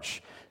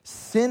charge,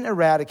 sin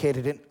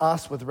eradicated in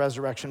us with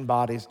resurrection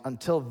bodies.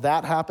 Until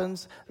that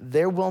happens,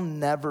 there will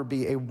never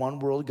be a one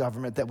world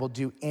government that will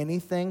do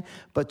anything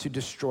but to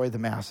destroy the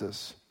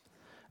masses.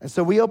 And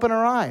so we open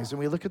our eyes and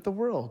we look at the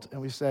world and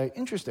we say,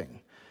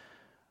 interesting.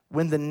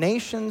 When the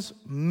nations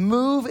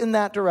move in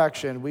that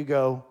direction, we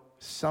go,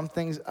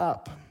 something's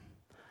up.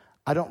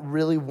 I don't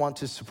really want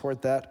to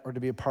support that or to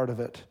be a part of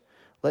it.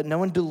 Let no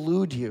one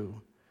delude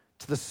you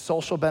to the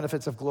social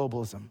benefits of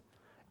globalism.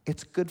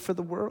 It's good for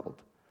the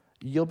world.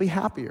 You'll be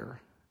happier.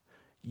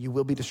 You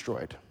will be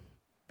destroyed.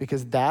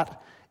 Because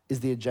that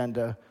is the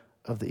agenda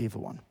of the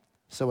evil one.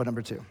 So what,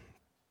 number two?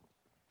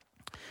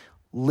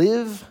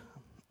 Live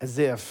as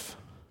if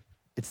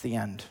it's the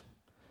end.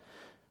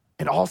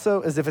 And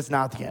also as if it's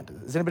not the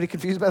end. Is anybody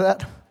confused by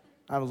that?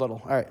 I'm a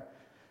little. All right.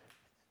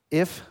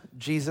 If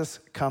Jesus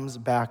comes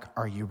back,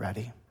 are you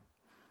ready?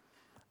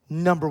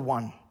 Number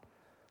one,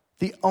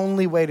 the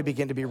only way to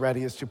begin to be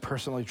ready is to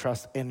personally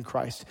trust in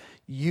Christ.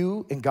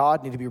 You and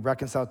God need to be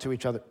reconciled to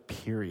each other,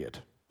 period.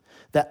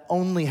 That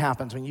only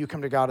happens when you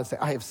come to God and say,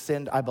 I have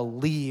sinned, I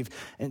believe,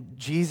 and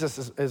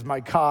Jesus is my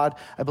God.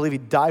 I believe he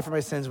died for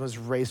my sins and was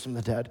raised from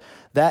the dead.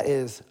 That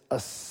is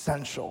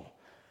essential.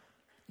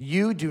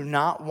 You do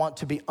not want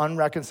to be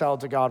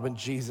unreconciled to God when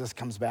Jesus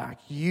comes back.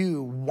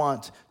 You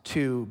want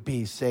to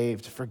be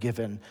saved,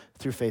 forgiven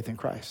through faith in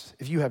Christ.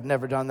 If you have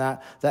never done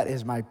that, that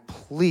is my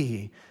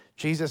plea.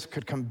 Jesus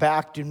could come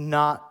back. Do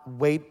not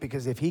wait,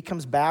 because if he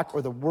comes back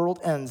or the world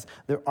ends,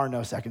 there are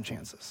no second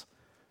chances.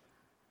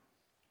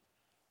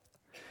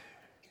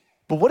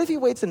 But what if he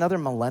waits another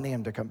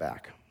millennium to come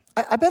back?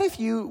 I bet if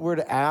you were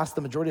to ask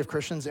the majority of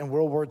Christians in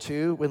World War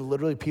II, when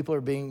literally people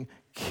are being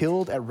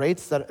killed at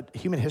rates that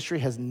human history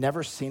has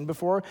never seen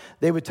before,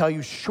 they would tell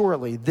you,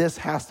 surely this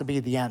has to be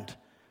the end.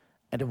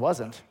 And it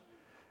wasn't.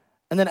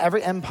 And then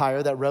every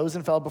empire that rose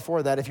and fell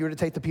before that, if you were to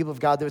take the people of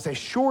God, they would say,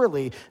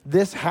 surely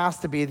this has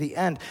to be the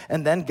end.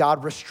 And then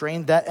God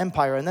restrained that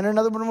empire. And then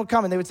another one would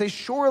come and they would say,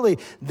 surely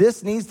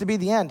this needs to be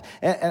the end.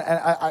 And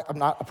I'm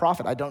not a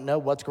prophet. I don't know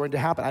what's going to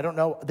happen. I don't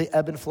know the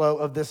ebb and flow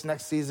of this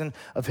next season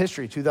of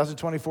history.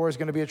 2024 is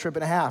going to be a trip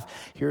and a half.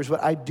 Here's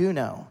what I do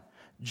know.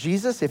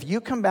 Jesus, if you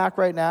come back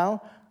right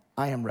now,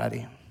 I am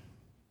ready.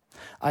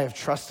 I have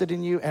trusted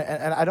in you,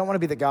 and I don't want to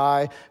be the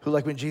guy who,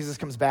 like, when Jesus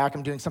comes back,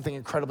 I'm doing something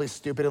incredibly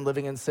stupid and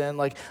living in sin.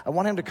 Like, I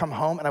want him to come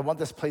home, and I want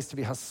this place to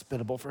be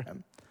hospitable for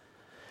him.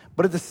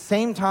 But at the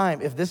same time,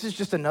 if this is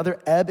just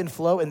another ebb and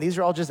flow, and these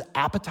are all just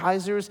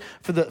appetizers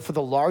for the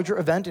larger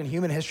event in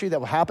human history that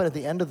will happen at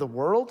the end of the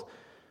world,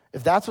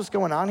 if that's what's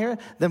going on here,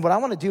 then what I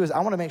want to do is I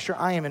want to make sure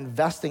I am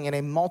investing in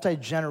a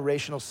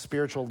multi-generational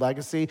spiritual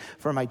legacy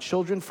for my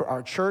children, for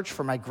our church,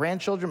 for my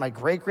grandchildren, my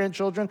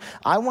great-grandchildren.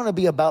 I want to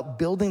be about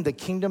building the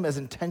kingdom as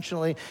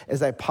intentionally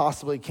as I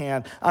possibly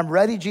can. I'm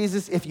ready,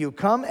 Jesus, if you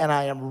come, and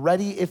I am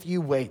ready if you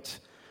wait.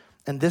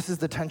 And this is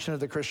the tension of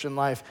the Christian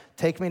life.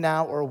 Take me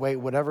now or wait,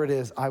 whatever it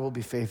is, I will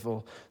be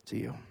faithful to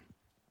you.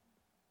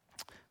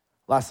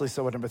 Lastly,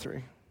 so what, number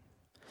 3?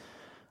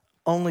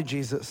 Only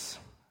Jesus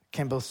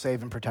can both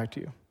save and protect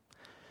you.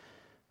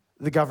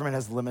 The government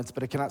has limits,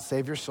 but it cannot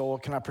save your soul,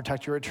 it cannot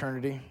protect your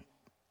eternity.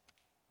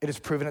 It has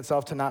proven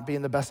itself to not be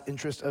in the best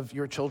interest of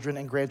your children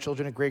and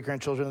grandchildren and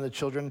great-grandchildren and the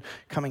children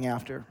coming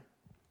after.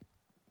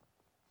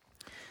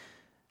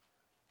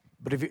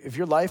 But if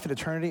your life and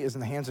eternity is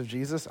in the hands of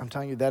Jesus, I'm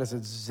telling you, that is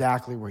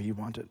exactly where you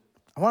want it.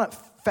 I want to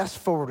fast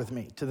forward with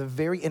me to the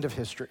very end of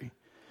history.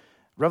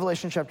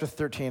 Revelation chapter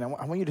 13, I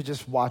want you to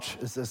just watch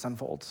as this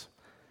unfolds.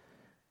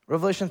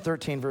 Revelation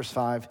 13, verse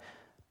 5,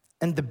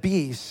 and the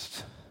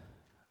beast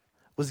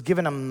was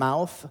given a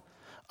mouth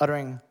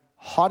uttering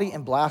haughty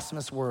and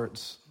blasphemous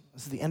words.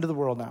 This is the end of the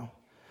world now.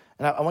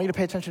 And I want you to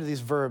pay attention to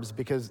these verbs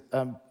because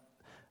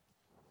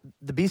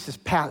the beast is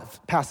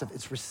passive.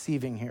 It's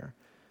receiving here.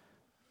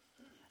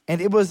 And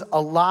it was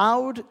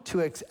allowed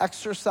to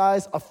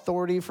exercise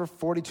authority for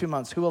 42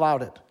 months. Who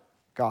allowed it?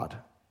 God.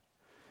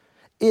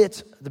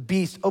 It, the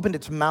beast, opened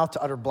its mouth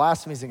to utter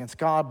blasphemies against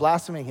God,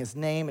 blaspheming his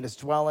name and his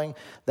dwelling,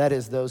 that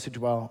is, those who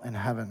dwell in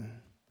heaven.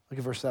 Look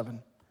at verse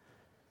 7.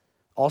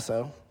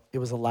 Also, it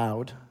was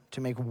allowed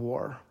to make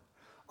war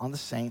on the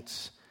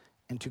saints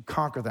and to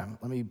conquer them.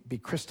 Let me be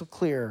crystal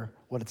clear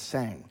what it's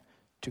saying,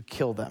 to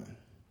kill them.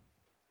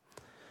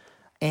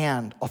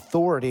 And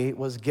authority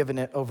was given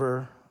it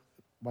over,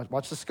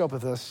 watch the scope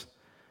of this,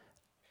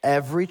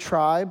 every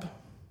tribe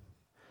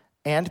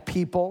and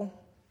people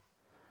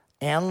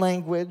and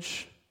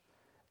language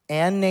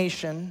and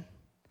nation,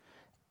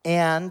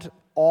 and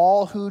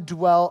all who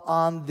dwell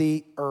on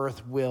the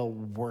earth will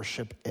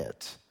worship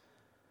it.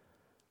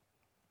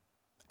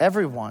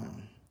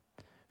 Everyone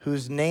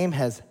whose name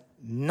has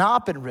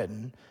not been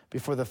written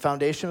before the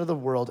foundation of the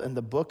world in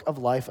the book of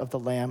life of the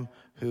Lamb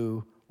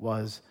who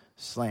was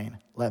slain.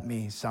 Let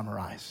me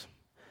summarize.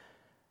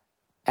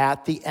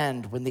 At the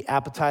end, when the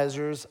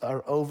appetizers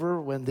are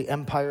over, when the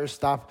empires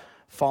stop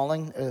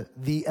falling,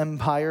 the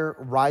empire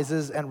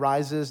rises and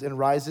rises and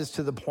rises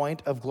to the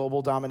point of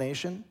global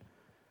domination.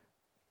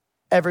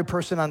 Every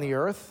person on the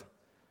earth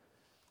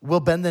will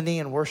bend the knee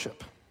and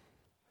worship,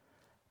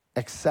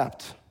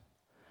 except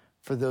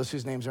for those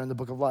whose names are in the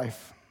book of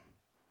life.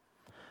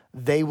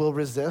 They will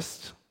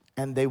resist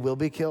and they will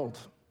be killed,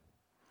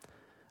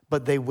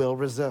 but they will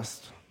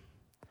resist.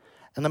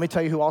 And let me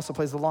tell you who also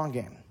plays the long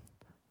game.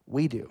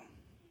 We do.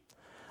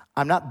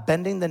 I'm not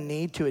bending the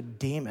knee to a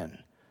demon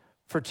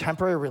for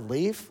temporary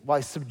relief while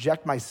I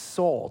subject my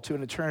soul to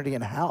an eternity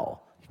in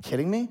hell. You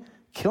kidding me?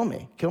 Kill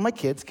me. Kill my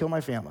kids. Kill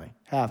my family.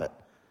 Have it.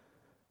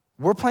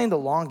 We're playing the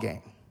long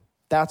game.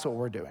 That's what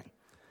we're doing.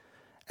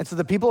 And so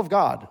the people of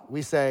God,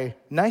 we say,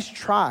 nice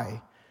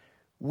try.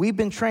 We've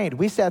been trained.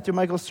 We sat through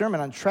Michael's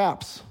sermon on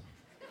traps.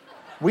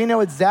 We know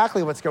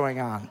exactly what's going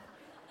on.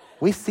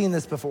 We've seen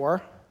this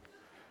before.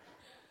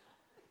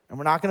 And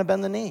we're not going to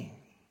bend the knee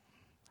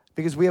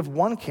because we have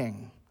one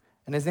king,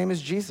 and his name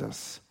is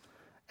Jesus.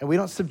 And we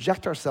don't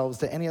subject ourselves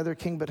to any other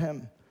king but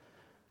him.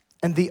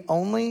 And the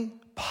only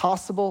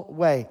possible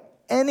way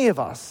any of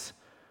us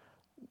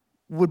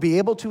would be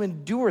able to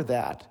endure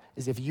that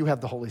is if you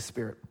have the Holy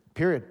Spirit.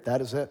 Period.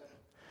 That is it.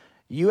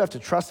 You have to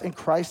trust in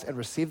Christ and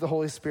receive the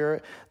Holy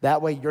Spirit.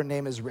 That way your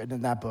name is written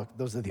in that book.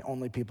 Those are the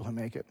only people who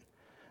make it.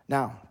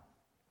 Now,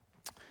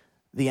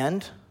 the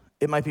end,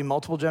 it might be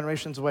multiple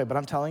generations away, but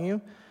I'm telling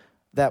you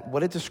that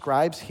what it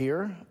describes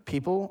here,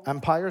 people,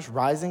 empires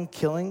rising,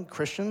 killing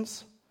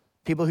Christians,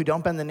 people who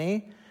don't bend the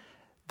knee,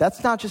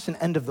 that's not just an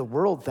end of the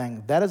world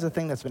thing. That is a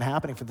thing that's been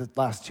happening for the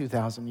last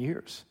 2,000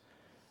 years.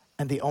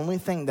 And the only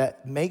thing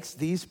that makes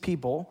these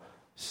people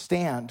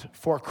stand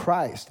for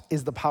Christ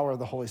is the power of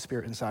the Holy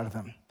Spirit inside of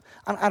them.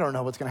 I don't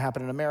know what's going to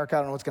happen in America. I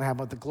don't know what's going to happen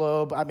with the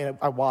globe. I mean,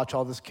 I watch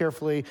all this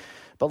carefully,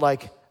 but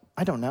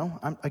I don't know.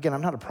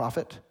 I'm not a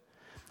prophet.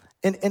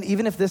 And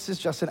even if this is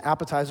just an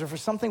appetizer for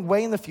something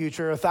way in the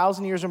future,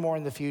 1,000 years or more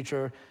in the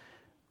future,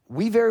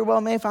 we very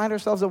well may find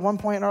ourselves at one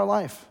point in our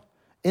life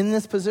in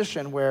this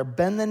position where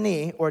bend the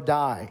knee or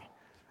die.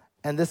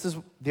 And this is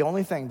the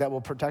only thing that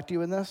will protect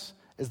you in this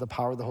is the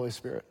power of the Holy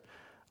Spirit.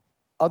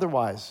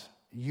 Otherwise,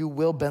 you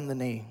will bend the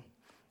knee.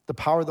 The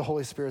power of the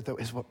Holy Spirit, though,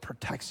 is what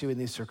protects you in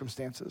these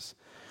circumstances.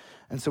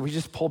 And so we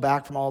just pull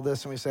back from all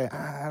this and we say,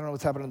 I don't know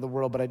what's happening in the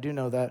world, but I do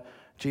know that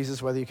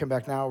Jesus, whether you come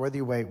back now or whether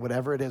you wait,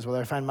 whatever it is, whether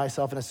I find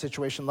myself in a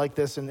situation like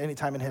this in any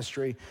time in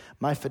history,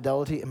 my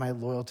fidelity and my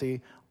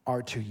loyalty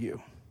are to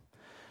you.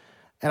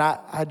 And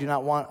I do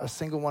not want a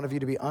single one of you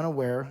to be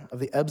unaware of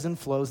the ebbs and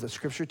flows that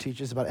Scripture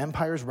teaches about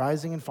empires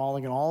rising and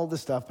falling and all of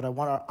this stuff, but I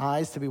want our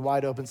eyes to be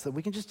wide open so that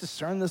we can just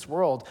discern this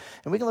world.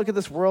 And we can look at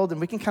this world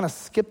and we can kind of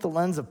skip the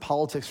lens of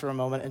politics for a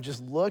moment and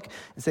just look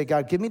and say,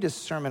 God, give me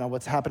discernment on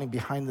what's happening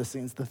behind the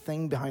scenes, the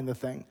thing behind the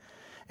thing.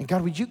 And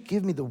God, would you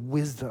give me the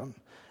wisdom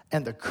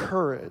and the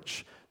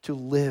courage to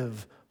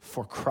live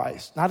for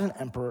Christ, not an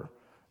emperor,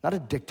 not a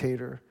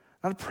dictator,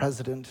 not a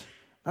president,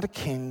 not a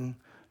king,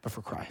 but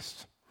for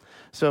Christ.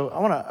 So I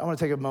want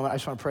to take a moment. I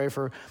just want to pray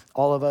for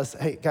all of us.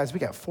 Hey, guys, we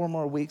got 4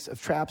 more weeks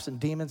of traps and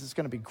demons. It's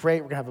going to be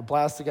great. We're going to have a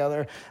blast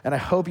together. And I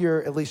hope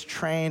you're at least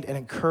trained and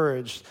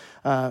encouraged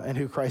in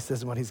who Christ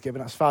is and what he's given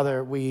us.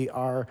 Father, we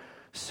are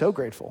so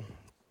grateful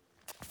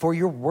for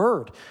your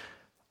word.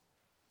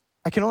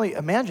 I can only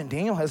imagine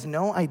Daniel has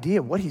no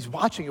idea what he's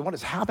watching and what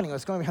is happening,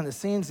 what's going behind the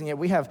scenes. And yet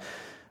we have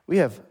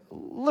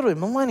literally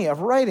millennia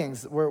of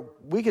writings where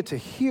we get to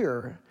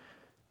hear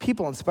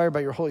people inspired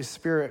by your Holy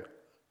Spirit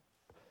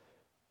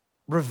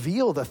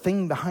reveal the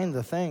thing behind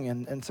the thing.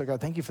 And so,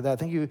 God, thank you for that.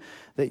 Thank you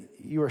that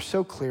you are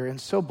so clear and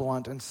so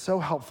blunt and so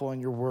helpful in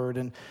your word.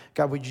 And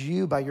God, would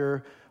you, by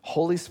your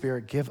Holy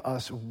Spirit, give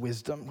us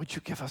wisdom? Would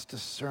you give us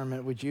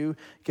discernment? Would you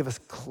give us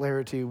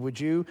clarity?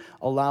 Would you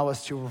allow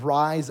us to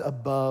rise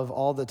above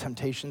all the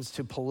temptations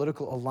to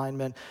political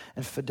alignment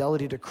and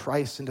fidelity to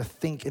Christ and to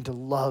think and to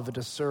love and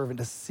to serve and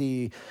to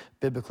see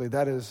biblically?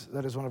 That is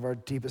one of our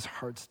deepest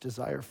heart's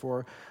desire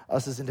for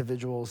us as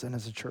individuals and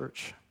as a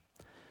church.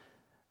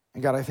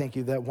 And God, I thank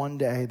you that one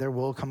day there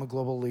will come a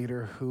global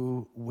leader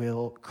who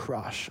will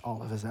crush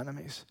all of his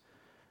enemies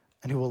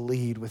and who will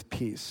lead with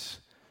peace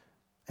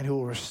and who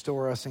will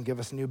restore us and give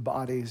us new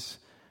bodies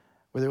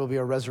where there will be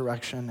a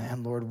resurrection.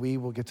 And Lord, we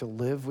will get to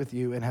live with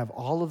you and have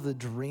all of the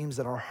dreams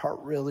that our heart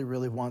really,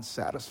 really wants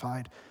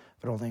satisfied,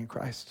 but only in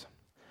Christ.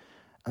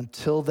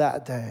 Until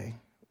that day,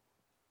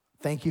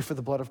 thank you for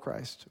the blood of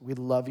Christ. We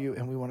love you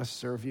and we want to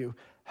serve you.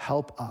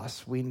 Help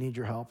us. We need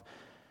your help.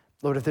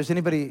 Lord, if there's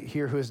anybody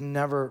here who has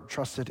never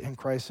trusted in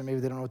Christ and maybe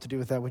they don't know what to do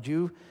with that, would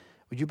you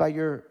by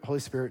your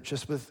Holy Spirit,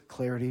 just with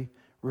clarity,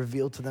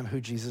 reveal to them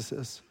who Jesus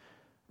is,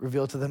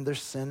 reveal to them their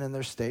sin and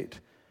their state,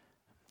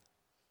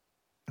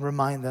 and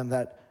remind them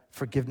that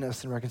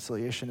forgiveness and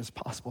reconciliation is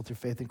possible through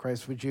faith in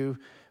Christ. Would you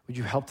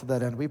help to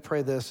that end? We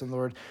pray this, and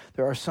Lord,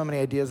 there are so many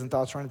ideas and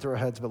thoughts running through our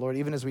heads, but Lord,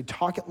 even as we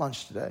talk at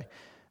lunch today,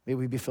 may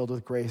we be filled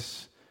with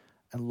grace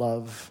and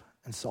love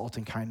and salt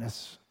and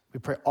kindness. We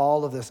pray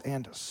all of this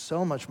and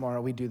so much more.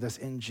 We do this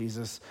in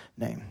Jesus'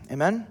 name.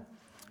 Amen?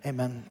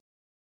 Amen.